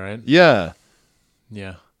old-looking guy, right? Yeah.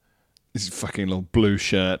 Yeah. His fucking little blue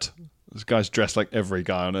shirt. This guy's dressed like every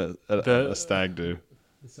guy on a stag do.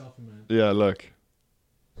 The selfie man. Yeah, look.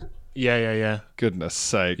 Yeah. Goodness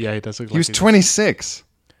sake. Yeah, he does look like he was 26.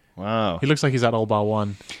 Wow. He looks like he's at All Bar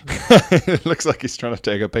One. It looks like he's trying to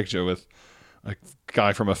take a picture with a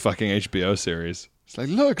guy from a fucking HBO series. It's like,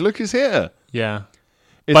 look who's here. Yeah.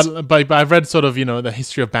 But I've read sort of, the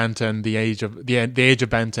history of banter and the age of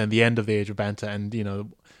banter and the end of the age of banter, and a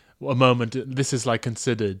moment. This is like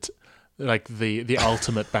considered like the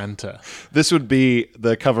ultimate banter. This would be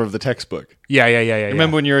the cover of the textbook. Yeah.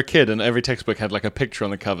 Remember when you were a kid and every textbook had like a picture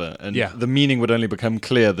on the cover, and the meaning would only become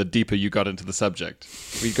clear the deeper you got into the subject.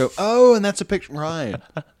 We'd go, oh, and that's a picture, right?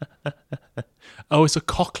 Oh, it's a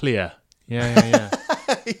cochlea. Yeah.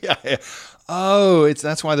 yeah. Oh,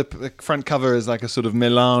 that's why the front cover is like a sort of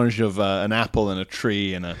melange of an apple and a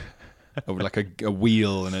tree and like a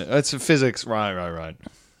wheel and it's physics. Right.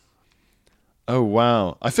 Oh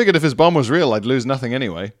wow! I figured if his bomb was real, I'd lose nothing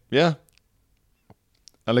anyway. Yeah.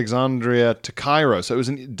 Alexandria to Cairo, so it was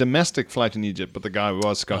a domestic flight in Egypt, but the guy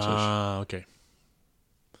was Scottish. Ah, okay.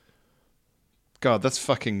 God, that's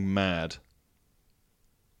fucking mad.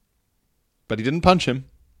 But he didn't punch him.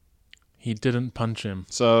 He didn't punch him.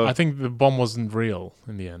 So I think the bomb wasn't real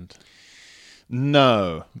in the end.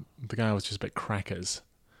 No. The guy was just a bit crackers.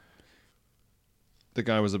 The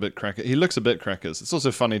guy was a bit crackers. He looks a bit crackers. It's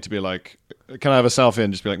also funny to be like, can I have a selfie?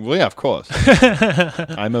 And just be like, well, yeah, of course.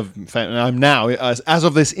 I'm now, as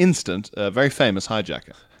of this instant, a very famous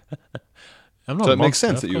hijacker. So it makes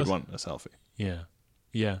sense that you would want a selfie.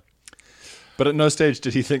 Yeah. But at no stage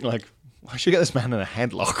did he think like, I should get this man in a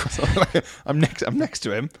headlock or something. I'm next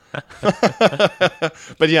to him.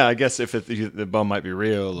 But yeah, I guess if the bomb might be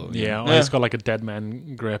real. Or, it's got like a dead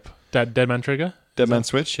man grip. Dead man trigger? Dead man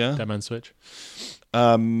switch, yeah. Dead man switch.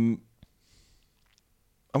 I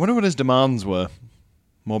wonder what his demands were.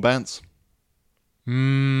 More bands.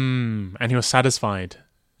 And he was satisfied.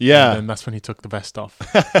 Yeah. And that's when he took the vest off.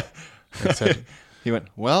 And said, he went,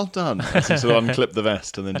 well done. As he sort of unclipped the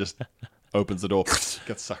vest and then just opens the door,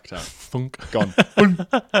 gets sucked out. Funk. Gone.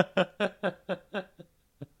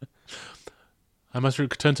 I must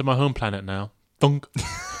return to my home planet now. Thunk.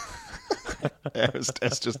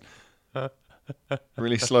 It's just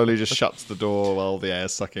really slowly just shuts the door while the air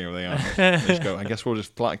is sucking everything out. They just go, I guess we'll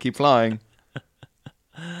just keep flying.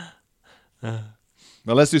 Well,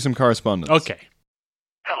 let's do some correspondence. Okay.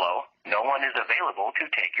 Hello, no one is available to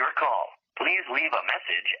take your call. Please leave a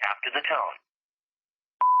message after the tone.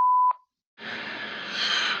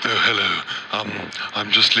 Oh, hello. I'm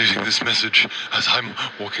just leaving this message as I'm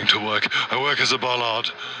walking to work. I work as a bollard.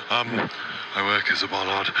 I'm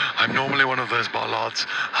normally one of those bollards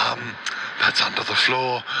that's under the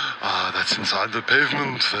floor, that's inside the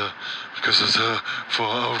pavement, because it's for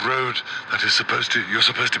a road that is you're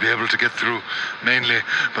supposed to be able to get through mainly,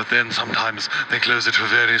 but then sometimes they close it for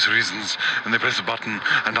various reasons, and they press a button,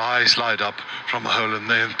 and I slide up from a hole in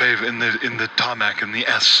the pave in the tarmac in the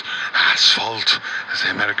asphalt, as the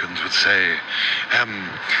Americans would say, and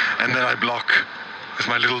then I block with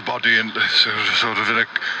my little body and sort of in a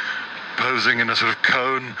posing in a sort of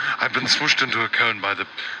cone. I've been smooshed into a cone by the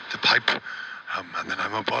pipe, and then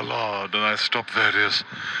I'm a bollard, and I stop various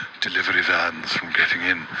delivery vans from getting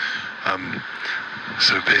in.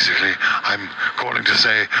 So basically, I'm calling to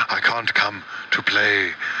say I can't come to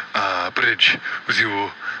play bridge with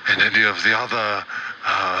you and any of the other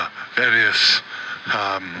various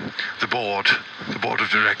the board of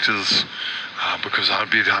directors. Because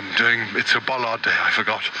it's a bollard day, I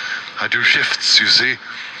forgot. I do shifts, you see.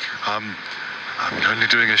 I'm only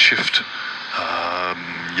doing a shift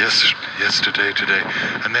yesterday, today,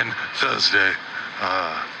 and then Thursday,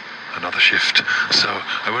 another shift. So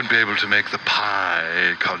I won't be able to make the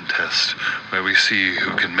pie contest where we see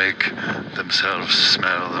who can make themselves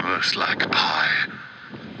smell the most like pie.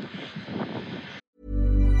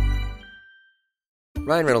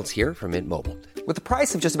 Ryan Reynolds here from Mint Mobile. With the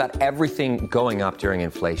price of just about everything going up during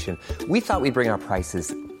inflation, we thought we'd bring our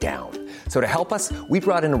prices down. So to help us, we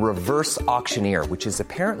brought in a reverse auctioneer, which is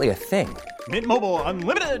apparently a thing. Mint Mobile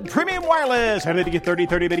Unlimited Premium Wireless. How to get 30,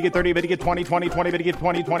 30, bit to get 30, bit to get 20, 20, 20, bit to get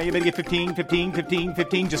 20, 20, bit to get 15, 15, 15,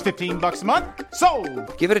 15, just $15 a month?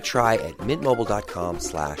 Sold! Give it a try at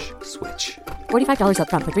mintmobile.com/switch. $45 up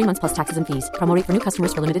front for 3 months plus taxes and fees. Promo rate for new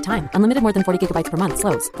customers for limited time. Unlimited more than 40 gigabytes per month.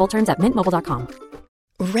 Slows full terms at mintmobile.com.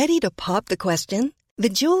 Ready to pop the question? The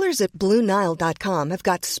jewelers at BlueNile.com have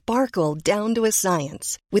got sparkle down to a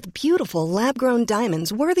science with beautiful lab-grown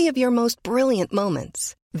diamonds worthy of your most brilliant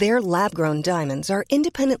moments. Their lab-grown diamonds are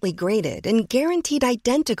independently graded and guaranteed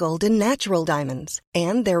identical to natural diamonds,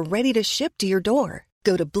 and they're ready to ship to your door.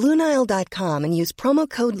 Go to BlueNile.com and use promo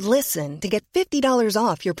code LISTEN to get $50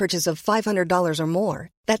 off your purchase of $500 or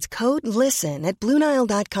more. That's code LISTEN at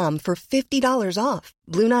BlueNile.com for $50 off.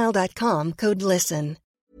 BlueNile.com, code LISTEN.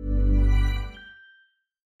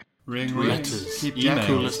 Ring letters,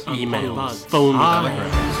 emails, phone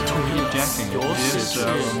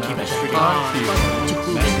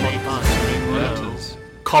letters,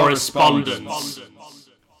 correspondence.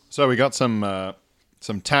 So we got some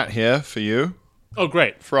tat here for you. Oh,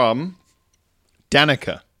 great. From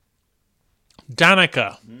Danica.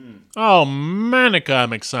 Danica. Oh, Manica,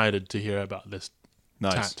 I'm excited to hear about this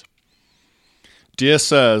Nice. tat. Dear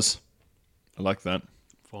sirs, I like that.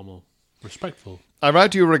 Formal. Respectful. I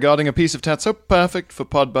write to you regarding a piece of tat so perfect for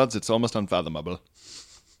podbuds it's almost unfathomable.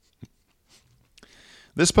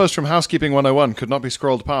 This post from Housekeeping 101 could not be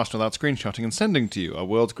scrolled past without screenshotting and sending to you, our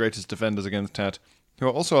world's greatest defenders against tat, who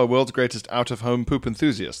are also our world's greatest out-of-home poop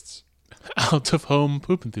enthusiasts. Out-of-home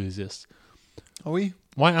poop enthusiasts. Are we?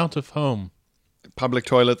 Why out of home? Public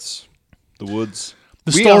toilets, the woods.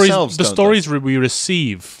 The stories we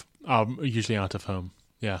receive are usually out of home.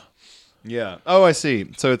 Yeah. Yeah. Oh, I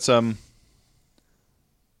see. So it's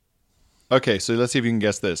Okay, so let's see if you can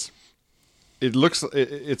guess this. It looks,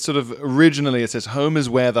 it's sort of, originally it says home is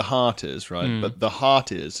where the heart is, right? But the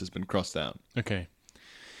heart has been crossed out. Okay.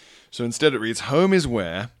 So instead it reads, home is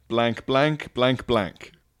where blank, blank, blank,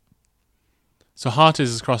 blank. So heart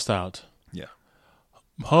is crossed out. Yeah.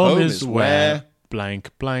 Home is where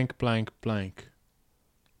blank, blank, blank, blank.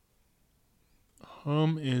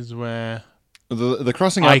 Home is where The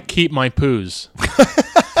crossing I out... keep my poos.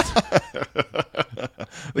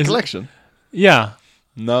 The collection? Yeah.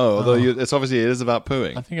 No, although it's obviously it is about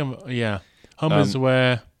pooing. I think home is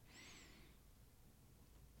where...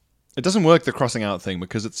 It doesn't work, the crossing out thing,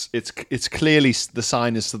 because it's clearly the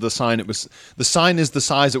sign is the sign is the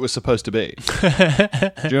size it was supposed to be. Do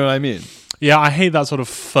you know what I mean? Yeah, I hate that sort of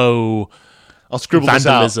faux I'll scribble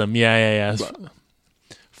vandalism. this out. Yeah.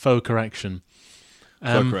 Faux correction.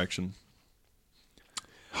 Faux correction.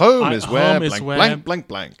 Home is where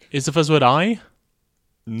blank. Is the first word I?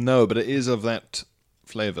 No, but it is of that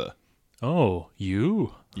flavour. Oh,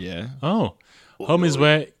 you? Yeah. Oh. Home is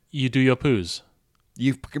where you do your poos.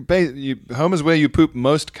 Home is where you poop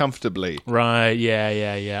most comfortably. Right,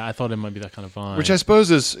 yeah. I thought it might be that kind of vibe. Which I suppose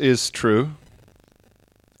is true.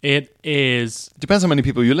 It is. Depends how many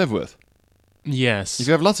people you live with. Yes. If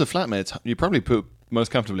you have lots of flatmates, you probably poop most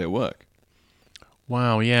comfortably at work.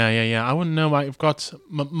 Wow, yeah. I wouldn't know. I've got...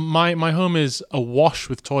 My home is awash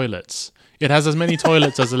with toilets. It has as many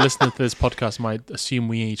toilets as a listener to this podcast might assume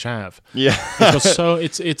we each have. Yeah.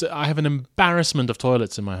 I have an embarrassment of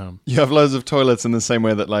toilets in my home. You have loads of toilets in the same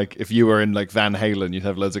way that, like, if you were in, like, Van Halen, you'd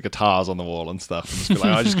have loads of guitars on the wall and stuff. And just be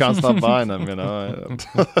like, I just can't stop buying them, you know.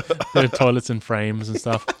 There are toilets in frames and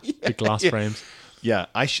stuff. Big glass frames. Yeah,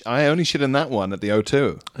 I only shit in that one at the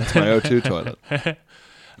O2. That's my O2 toilet.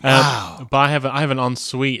 Wow. But I have an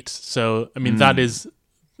ensuite, so, I mean, that is...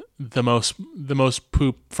 the most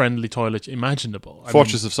poop friendly toilet imaginable.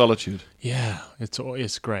 Fortress of Solitude. Yeah,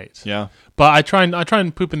 it's great. Yeah, but I try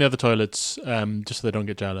and poop in the other toilets just so they don't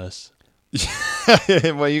get jealous.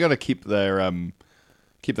 Well, you got to keep their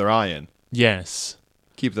eye in. Yes,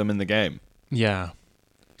 keep them in the game. Yeah,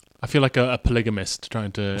 I feel like a polygamist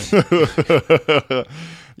trying to.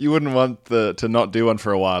 You wouldn't want to not do one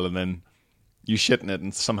for a while and then you shit in it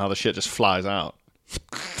and somehow the shit just flies out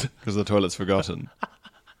because the toilet's forgotten.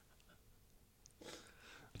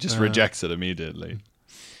 Just rejects it immediately.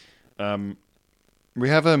 We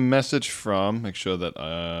have a message from, make sure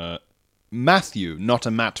that, Matthew, not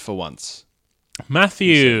a Matt for once.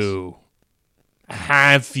 Matthew,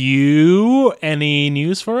 have you any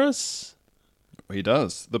news for us? He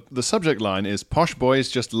does. The subject line is, Posh boys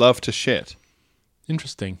just love to shit.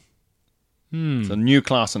 Interesting. It's a new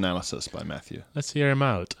class analysis by Matthew. Let's hear him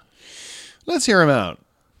out. My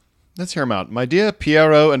dear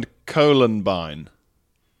Piero and Columbine.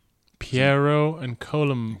 Piero and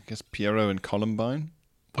Columbine. I guess Piero and Columbine?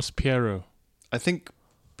 What's Piero? I think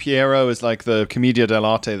Piero is like the Commedia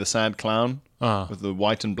dell'arte, the sad clown, with the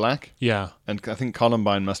white and black. Yeah. And I think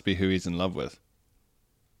Columbine must be who he's in love with.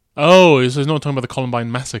 Oh, so he's not talking about the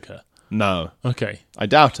Columbine massacre? No. Okay. I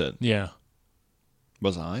doubt it. Yeah.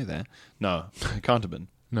 Was I there? No, it can't have been.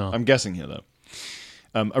 No. I'm guessing here, though.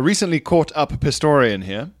 A recently caught up Pistorian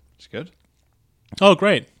here. It's good. Oh,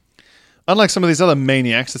 great. Unlike some of these other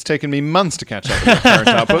maniacs, it's taken me months to catch up with my current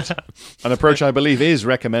output. An approach I believe is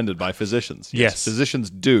recommended by physicians. Yes.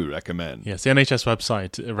 Physicians do recommend. Yes, the NHS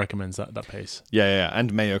website recommends that pace. Yeah,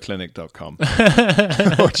 and mayoclinic.com,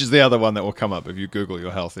 which is the other one that will come up if you Google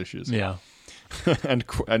your health issues. Yeah. and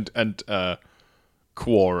Quora.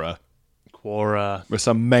 Quora. Where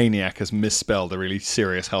some maniac has misspelled a really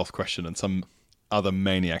serious health question and some other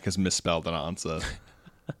maniac has misspelled an answer.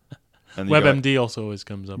 WebMD also always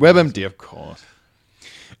comes up. WebMD, of course.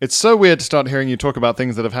 It's so weird to start hearing you talk about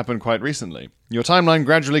things that have happened quite recently. Your timeline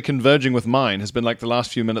gradually converging with mine has been like the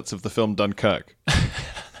last few minutes of the film Dunkirk.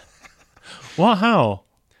 What? How?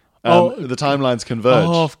 The timelines converge.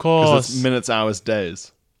 Oh, of course. Because it's minutes, hours,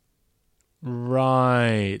 days.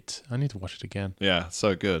 Right. I need to watch it again. Yeah,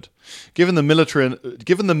 so good. Given the militarism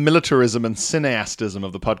and cineastism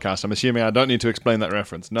of the podcast, I'm assuming I don't need to explain that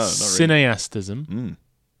reference. No, not really. Cineastism?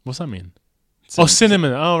 What's that mean?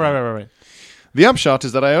 Cinema. Oh, right. The upshot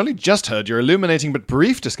is that I only just heard your illuminating but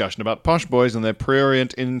brief discussion about posh boys and their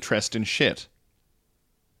prurient interest in shit.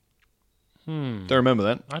 Don't remember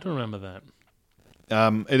that? I don't remember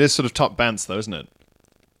that. It is sort of top bants, though, isn't it?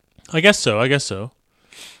 I guess so.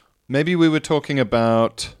 Maybe we were talking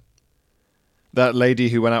about that lady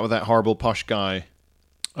who went out with that horrible posh guy.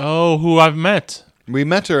 Oh, who I've met. We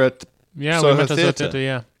met her at Soho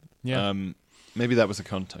Theatre. Yeah. Maybe that was the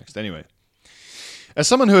context. Anyway. As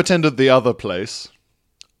someone who attended the other place...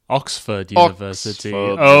 Oxford University.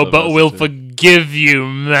 But we'll forgive you,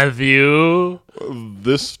 Matthew.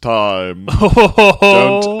 This time.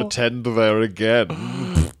 Don't attend there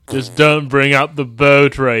again. Just don't bring up the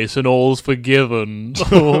boat race and all's forgiven.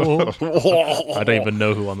 I don't even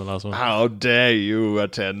know who won the last one. How dare you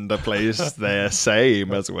attend a place there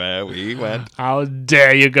same as where we went. How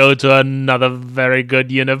dare you go to another very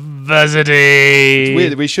good university. It's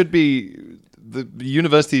weird. We should be... The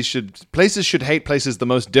universities places should hate places the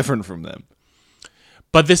most different from them.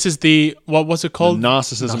 But this is what was it called? The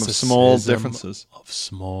narcissism of small differences. Of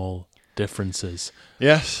small differences.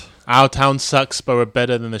 Yes. Our town sucks, but we're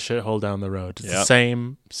better than the shithole down the road. It's Yep.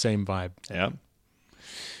 the same vibe. Yeah.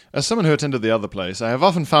 As someone who attended the other place, I have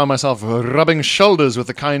often found myself rubbing shoulders with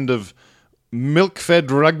the kind of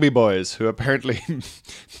milk-fed rugby boys who apparently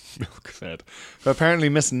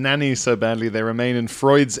miss nanny so badly they remain in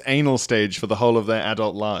Freud's anal stage for the whole of their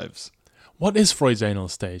adult lives. What is Freud's anal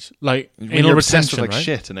stage? Like When anal you're obsessed retention, with, like, right?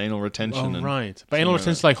 shit and anal retention. Oh, and right. But anal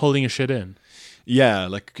retention is like holding your shit in. Yeah,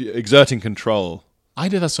 like exerting control. I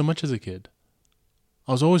did that so much as a kid.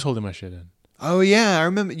 I was always holding my shit in. Oh yeah, I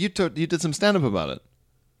remember you did some stand-up about it.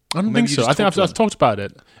 I don't Maybe think you so. just I think talked about I've talked about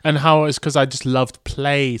it. And how it's because I just loved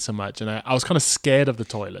play so much. And I was kind of scared of the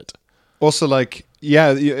toilet. Also, like,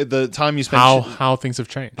 yeah, the time you spent... How things have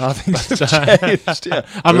changed. How things have changed, yeah.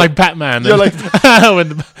 I'm like Batman. You're like...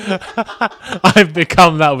 I've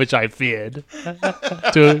become that which I feared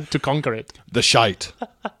to conquer it. The shite.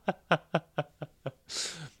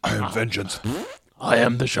 I am vengeance. I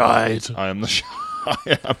am the shite. I am the shite.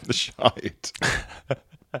 I am the shite.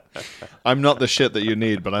 I'm not the shit that you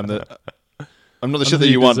need, but I'm not the shit that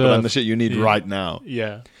you want, but I'm the shit you need right now.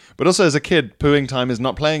 Yeah. But also, as a kid, pooing time is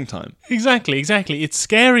not playing time. Exactly. It's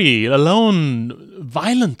scary, alone,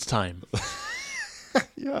 violent time.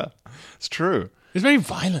 Yeah, it's true. It's very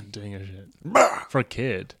violent doing a shit for a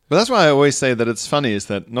kid. But that's why I always say that it's funny, is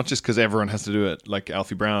that not just because everyone has to do it, like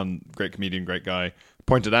Alfie Brown, great comedian, great guy,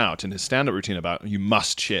 pointed out in his stand-up routine about you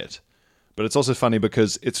must shit. But it's also funny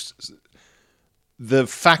because it's the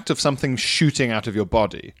fact of something shooting out of your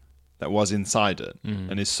body that was inside it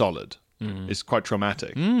and is solid is quite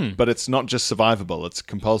traumatic. But it's not just survivable, it's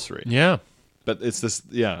compulsory. Yeah. But it's this,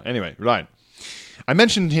 yeah, anyway, right. I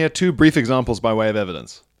mentioned here 2 brief examples by way of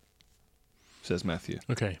evidence, says Matthew.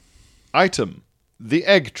 Okay. Item, the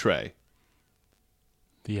egg tray.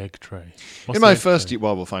 The egg tray. In my first year,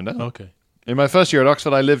 well, we'll find out. Okay. In my first year at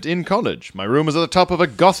Oxford, I lived in college. My room was at the top of a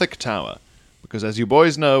Gothic tower. Because as you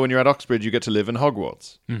boys know, when you're at Oxbridge, you get to live in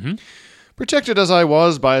Hogwarts. Mm-hmm. Protected as I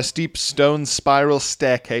was by a steep stone spiral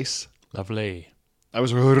staircase. Lovely. I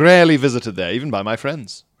was rarely visited there, even by my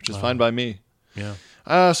friends, which is fine by me. Yeah.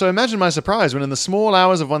 So imagine my surprise when in the small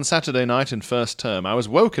hours of one Saturday night in first term, I was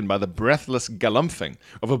woken by the breathless galumphing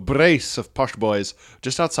of a brace of posh boys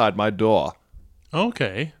just outside my door.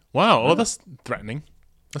 Okay. Wow. Oh, that's threatening.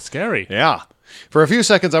 That's scary. Yeah. For a few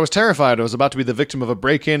seconds, I was terrified I was about to be the victim of a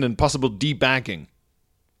break-in and possible debagging.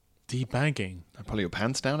 Debagging? Pull your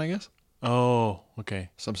pants down, I guess? Oh, okay.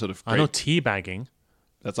 Some sort of... I know teabagging.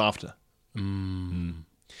 That's after.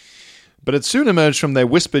 But it soon emerged from their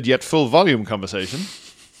whispered yet full volume conversation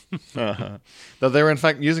that they were in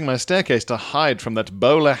fact using my staircase to hide from that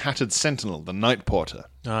bowler-hatted sentinel, the night porter.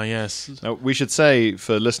 Ah, yes. Now, we should say,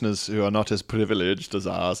 for listeners who are not as privileged as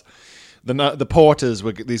ours, the porters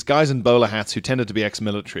were these guys in bowler hats who tended to be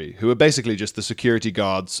ex-military, who were basically just the security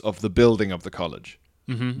guards of the building of the college.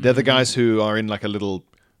 They're the guys who are in like a little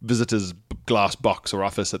visitor's glass box or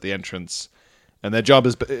office at the entrance, and their job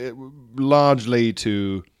is largely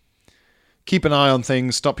to keep an eye on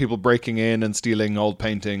things, stop people breaking in and stealing old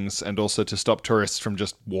paintings, and also to stop tourists from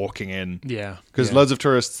just walking in. Yeah. Because loads of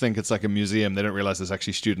tourists think it's like a museum. They don't realize there's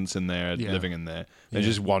actually students in there living in there. They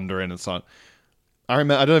just wander in and so on. I don't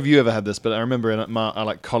know if you ever had this, but I remember in a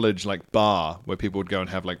like college like bar where people would go and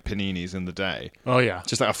have like paninis in the day. Oh, yeah.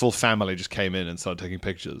 Just like a full family just came in and started taking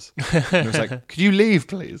pictures. And it was like, could you leave,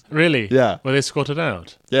 please? Really? Yeah. Were they escorted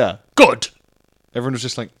out? Yeah. Good. Everyone was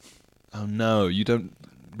just like, oh no, you don't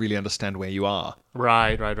really understand where you are.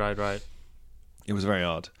 Right. It was very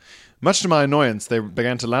odd. Much to my annoyance, they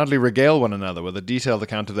began to loudly regale one another with a detailed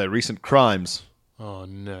account of their recent crimes. Oh,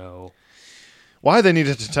 no. Why they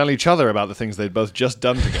needed to tell each other about the things they'd both just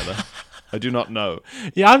done together, I do not know.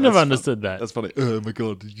 Yeah, I've never understood that. That's funny. Oh my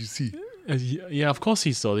god, did you see? Yeah, of course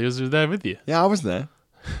he saw. He was there with you. Yeah, I was there.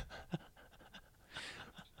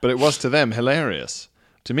 But it was to them hilarious.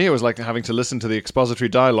 To me, it was like having to listen to the expository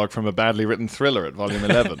dialogue from a badly written thriller at volume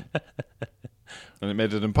 11. And it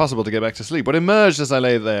made it impossible to get back to sleep. What emerged as I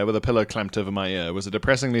lay there with a pillow clamped over my ear was a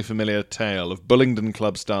depressingly familiar tale of Bullingdon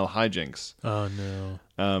Club-style hijinks. Oh,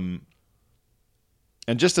 no.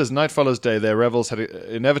 And just as night follows day, their revels had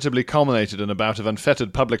inevitably culminated in a bout of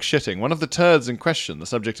unfettered public shitting. One of the turds in question, the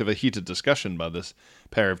subject of a heated discussion by this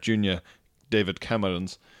pair of junior David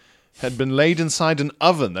Camerons, had been laid inside an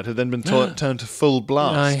oven that had then been turned to full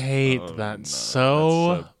blast. I hate that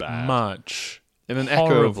so much. In an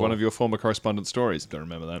echo of one of your former correspondent stories. Don't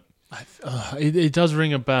remember that. It does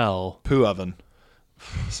ring a bell. Poo oven.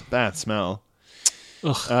 It's a bad smell.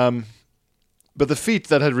 Ugh. But the feat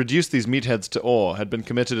that had reduced these meatheads to ore had been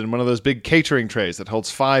committed in one of those big catering trays that holds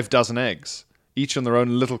 5 dozen eggs, each in their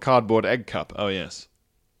own little cardboard egg cup. Oh, yes.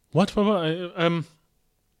 What?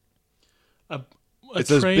 It's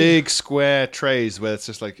those big square trays where it's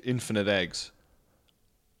just like infinite eggs.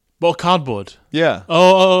 Well, cardboard. Yeah.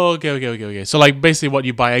 Oh, okay. So like basically what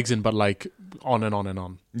you buy eggs in, but like on and on and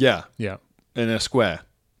on. Yeah. Yeah. In a square.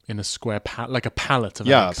 In a square, like a pallet of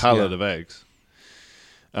eggs. Yeah, a pallet of eggs.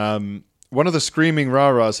 One of the screaming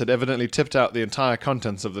rah-rahs had evidently tipped out the entire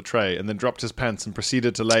contents of the tray and then dropped his pants and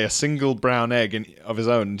proceeded to lay a single brown egg of his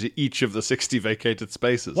own into each of the 60 vacated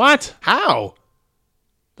spaces. What? How?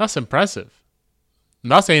 That's impressive.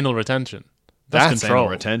 That's anal retention. That's control.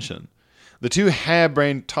 Anal retention. The two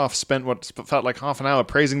harebrained toffs spent what felt like half an hour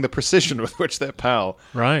praising the precision with which their pal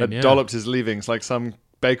had dolloped his leavings like some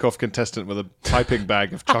bake-off contestant with a piping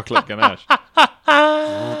bag of chocolate ganache. Like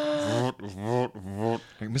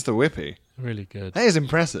Mr. Whippy. Really good. That is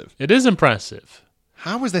impressive. It is impressive.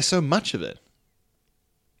 How was there so much of it?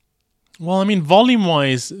 Well, I mean,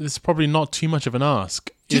 volume-wise, it's probably not too much of an ask.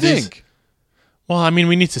 Do you think? Well, I mean,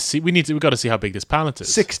 we've got to see how big this pallet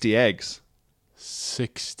is. 60 eggs.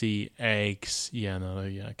 60 eggs. Yeah,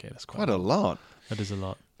 okay, that's quite a lot. That is a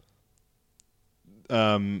lot.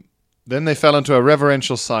 Then they fell into a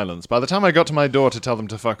reverential silence. By the time I got to my door to tell them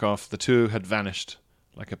to fuck off, the two had vanished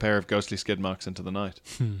like a pair of ghostly skid marks into the night.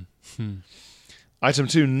 Item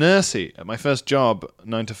 2, Nursey. At my first job,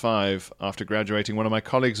 9 to 5, after graduating, one of my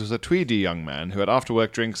colleagues was a tweedy young man who had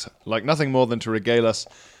after-work drinks like nothing more than to regale us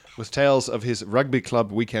with tales of his rugby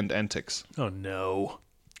club weekend antics. Oh, no.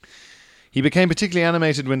 He became particularly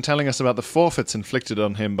animated when telling us about the forfeits inflicted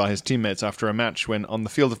on him by his teammates after a match when, on the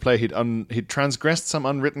field of play, he'd transgressed some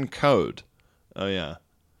unwritten code. Oh, yeah.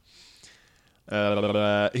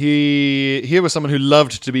 Here was someone who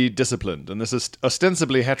loved to be disciplined, and this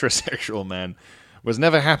ostensibly heterosexual man was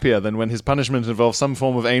never happier than when his punishment involved some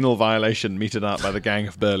form of anal violation meted out by the gang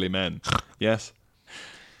of burly men. Yes?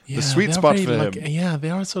 Yeah, the sweet spot for him. Yeah, they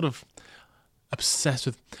are sort of obsessed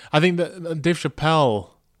with... I think that Dave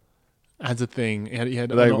Chappelle has a thing. He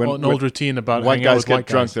had an old routine about white hanging out guys with get white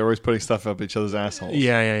drunk. guys. They're always putting stuff up each other's assholes.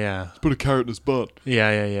 Yeah. Put a carrot in his butt.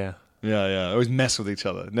 Yeah. Yeah. Always mess with each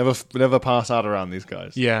other. Never pass out around these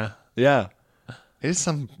guys. Yeah. It is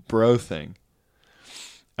some bro thing.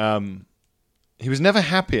 He was never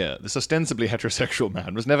happier, this ostensibly heterosexual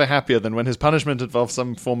man, was never happier than when his punishment involved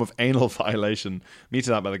some form of anal violation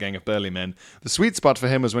meted out by the gang of burly men. The sweet spot for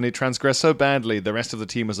him was when he transgressed so badly the rest of the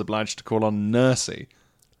team was obliged to call on Nursey.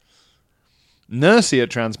 Nursey, it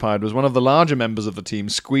transpired, was one of the larger members of the team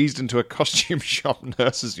squeezed into a costume shop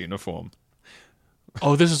nurse's uniform.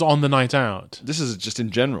 Oh, this is on the night out? This is just in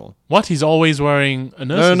general. What? He's always wearing a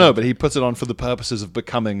nurse's No, but he puts it on for the purposes of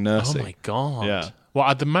becoming Nursey. Oh my God. Yeah. What,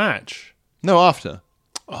 at the match? No, after.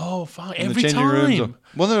 Oh, fine. In Every the changing time. rooms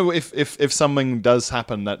well, no, if something does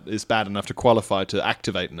happen that is bad enough to qualify to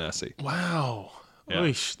activate Nursey. Wow. Yeah.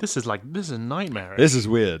 Oish, this is a nightmare. This is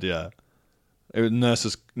weird, yeah.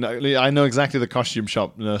 Nurses. No, I know exactly the costume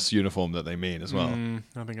shop nurse uniform that they mean as well.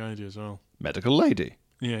 I think I do as well. Medical lady.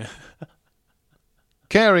 Yeah.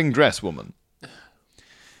 Caring dress woman.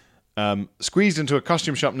 Squeezed into a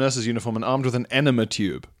costume shop nurse's uniform and armed with an enema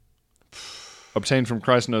tube. Obtained from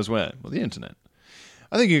Christ knows where. Well, the internet.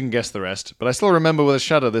 I think you can guess the rest, but I still remember with a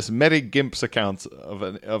shudder this Mary Gimp's account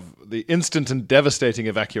of the instant and devastating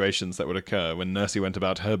evacuations that would occur when Nursey went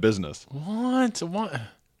about her business. What?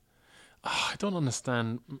 I don't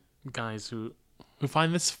understand guys who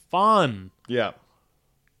find this fun. Yeah.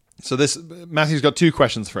 So Matthew's got 2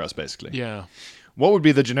 questions for us, basically. Yeah. What would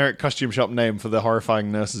be the generic costume shop name for the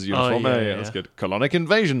horrifying nurse's uniform? Yeah, that's good. Colonic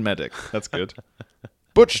Invasion Medic. That's good.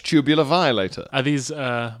 Butch Tubular Violator. Are these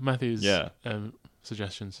Matthew's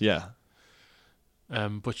suggestions? Yeah.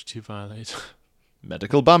 Butch Tubular Violator.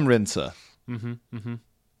 Medical Bum Rinser.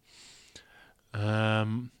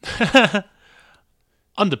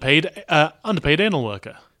 Underpaid anal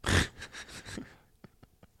worker.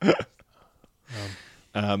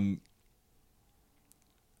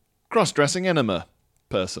 Cross-dressing enema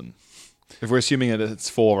person. If we're assuming that it's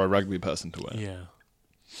for a rugby person to wear.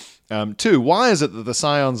 Yeah. 2, why is it that the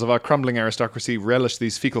scions of our crumbling aristocracy relish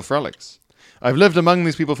these fecal frolics? I've lived among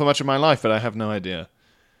these people for much of my life, but I have no idea.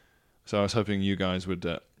 So I was hoping you guys would,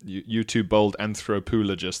 you two bold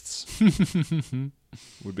anthropologists,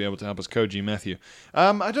 would be able to help us. Koji Matthew.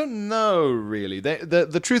 I don't know, really.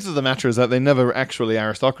 The truth of the matter is that they never actually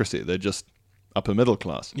aristocracy. They're just upper middle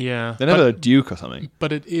class. Yeah. They're never a duke or something.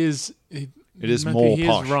 But it is... It is Matthew, more he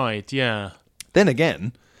posh. is right, yeah. Then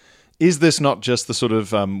again, is this not just the sort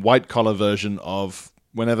of white-collar version of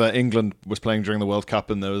whenever England was playing during the World Cup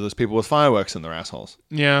and there were those people with fireworks in their assholes.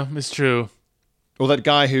 Yeah, it's true. Or that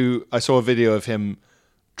guy who, I saw a video of him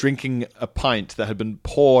drinking a pint that had been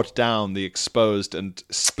poured down the exposed and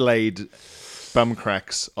splayed bum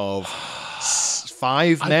cracks of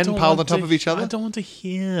 5 men piled on top of each other. I don't want to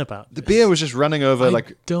hear about the beer was just running over I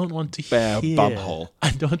like don't want to bare hear. bum hole.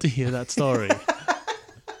 I don't want to hear that story.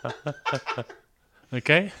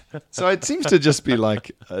 Okay? So it seems to just be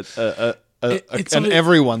like an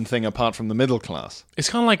everyone thing apart from the middle class. It's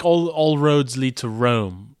kind of like all roads lead to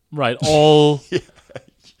Rome, right? All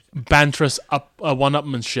banterous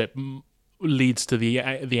one-upmanship leads to the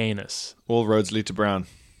anus. All roads lead to Brown.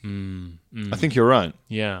 I think you're right.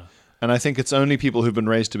 Yeah. And I think it's only people who've been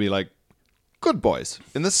raised to be like good boys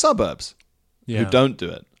in the suburbs who don't do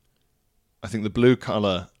it. I think the blue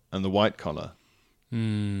collar and the white collar.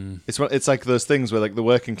 It's like those things where like the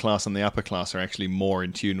working class and the upper class are actually more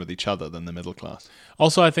in tune with each other than the middle class.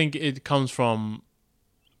 Also, I think it comes from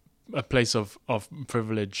a place of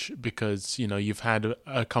privilege because, you know, you've had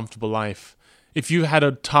a comfortable life. If you had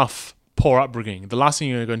a tough, poor upbringing, the last thing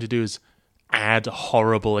you're going to do is add a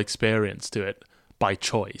horrible experience to it by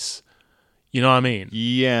choice. You know what I mean?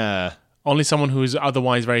 Yeah. Only someone who's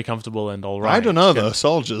otherwise very comfortable and all right. I don't know, though.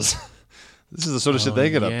 Soldiers. This is the sort of shit they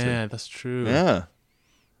get up to. Yeah, that's true. Yeah.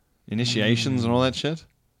 Initiations and all that shit.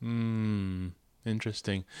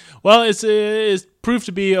 Interesting. Well, it's proved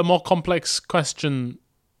to be a more complex question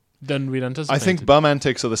than we'd anticipated. I think bum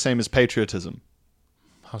antics are the same as patriotism.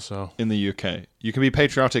 How so? In the UK. You can be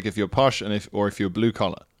patriotic if you're posh and if you're blue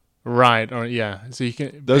collar. Right, or yeah. So you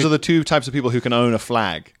can. Those are the two types of people who can own a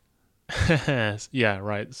flag. Yeah,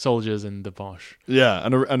 right. Soldiers and the posh. Yeah,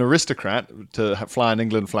 an aristocrat to fly an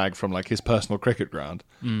England flag from like his personal cricket ground,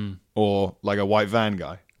 or like a white van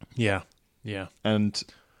guy. Yeah, yeah. And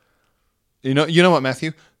you know what,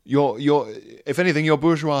 Matthew? You're if anything, you're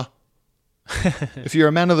bourgeois. If you're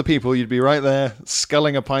a man of the people, you'd be right there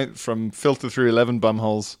sculling a pint from filter through 11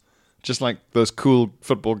 bumholes, just like those cool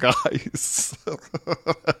football guys.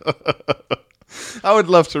 I would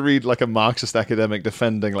love to read like a Marxist academic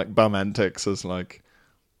defending like bum antics as like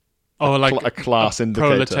a class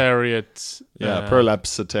indicator. Proletariat. Yeah,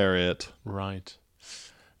 prolapsariat. Right.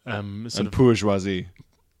 And bourgeoisie.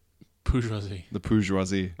 Bourgeoisie. The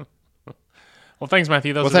bourgeoisie. Well, thanks,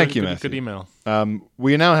 Matthew. That was thank you, good, Matthew. Good email.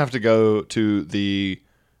 We now have to go to the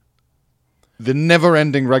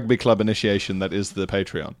never-ending rugby club initiation that is the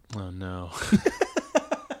Patreon. Oh, no.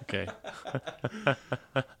 Okay.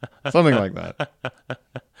 Something like that.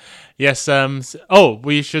 Yes.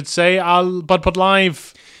 We should say our BudPod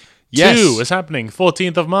Live 2 is happening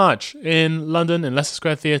 14th of March in London in Leicester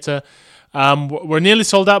Square Theatre. We're nearly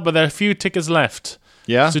sold out, but there are a few tickets left.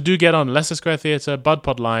 Yeah. So do get on Leicester Square Theatre,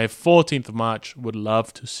 BudPod Live, 14th of March. Would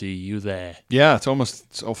love to see you there. Yeah, it's full.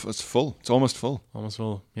 It's almost full. Almost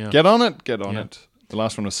full. Yeah. Get on it. The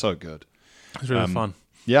last one was so good. It was really fun.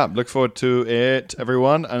 Yeah, look forward to it,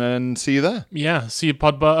 everyone, and then see you there. Yeah, see you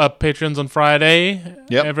Patreons on Friday.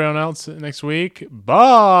 Yep. Everyone else next week.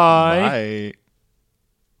 Bye.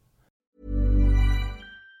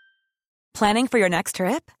 Planning for your next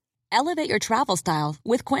trip? Elevate your travel style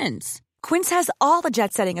with Quince. Quince has all the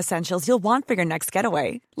jet-setting essentials you'll want for your next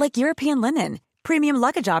getaway, like European linen, premium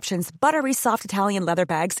luggage options, buttery soft Italian leather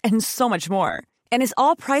bags, and so much more. And is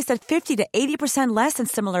all priced at 50 to 80% less than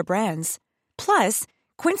similar brands. Plus,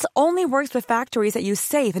 Quince only works with factories that use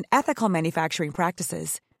safe and ethical manufacturing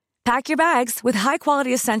practices. Pack your bags with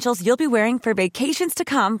high-quality essentials you'll be wearing for vacations to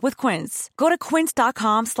come with Quince. Go to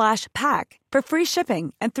quince.com/pack for free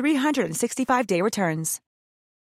shipping and 365-day returns.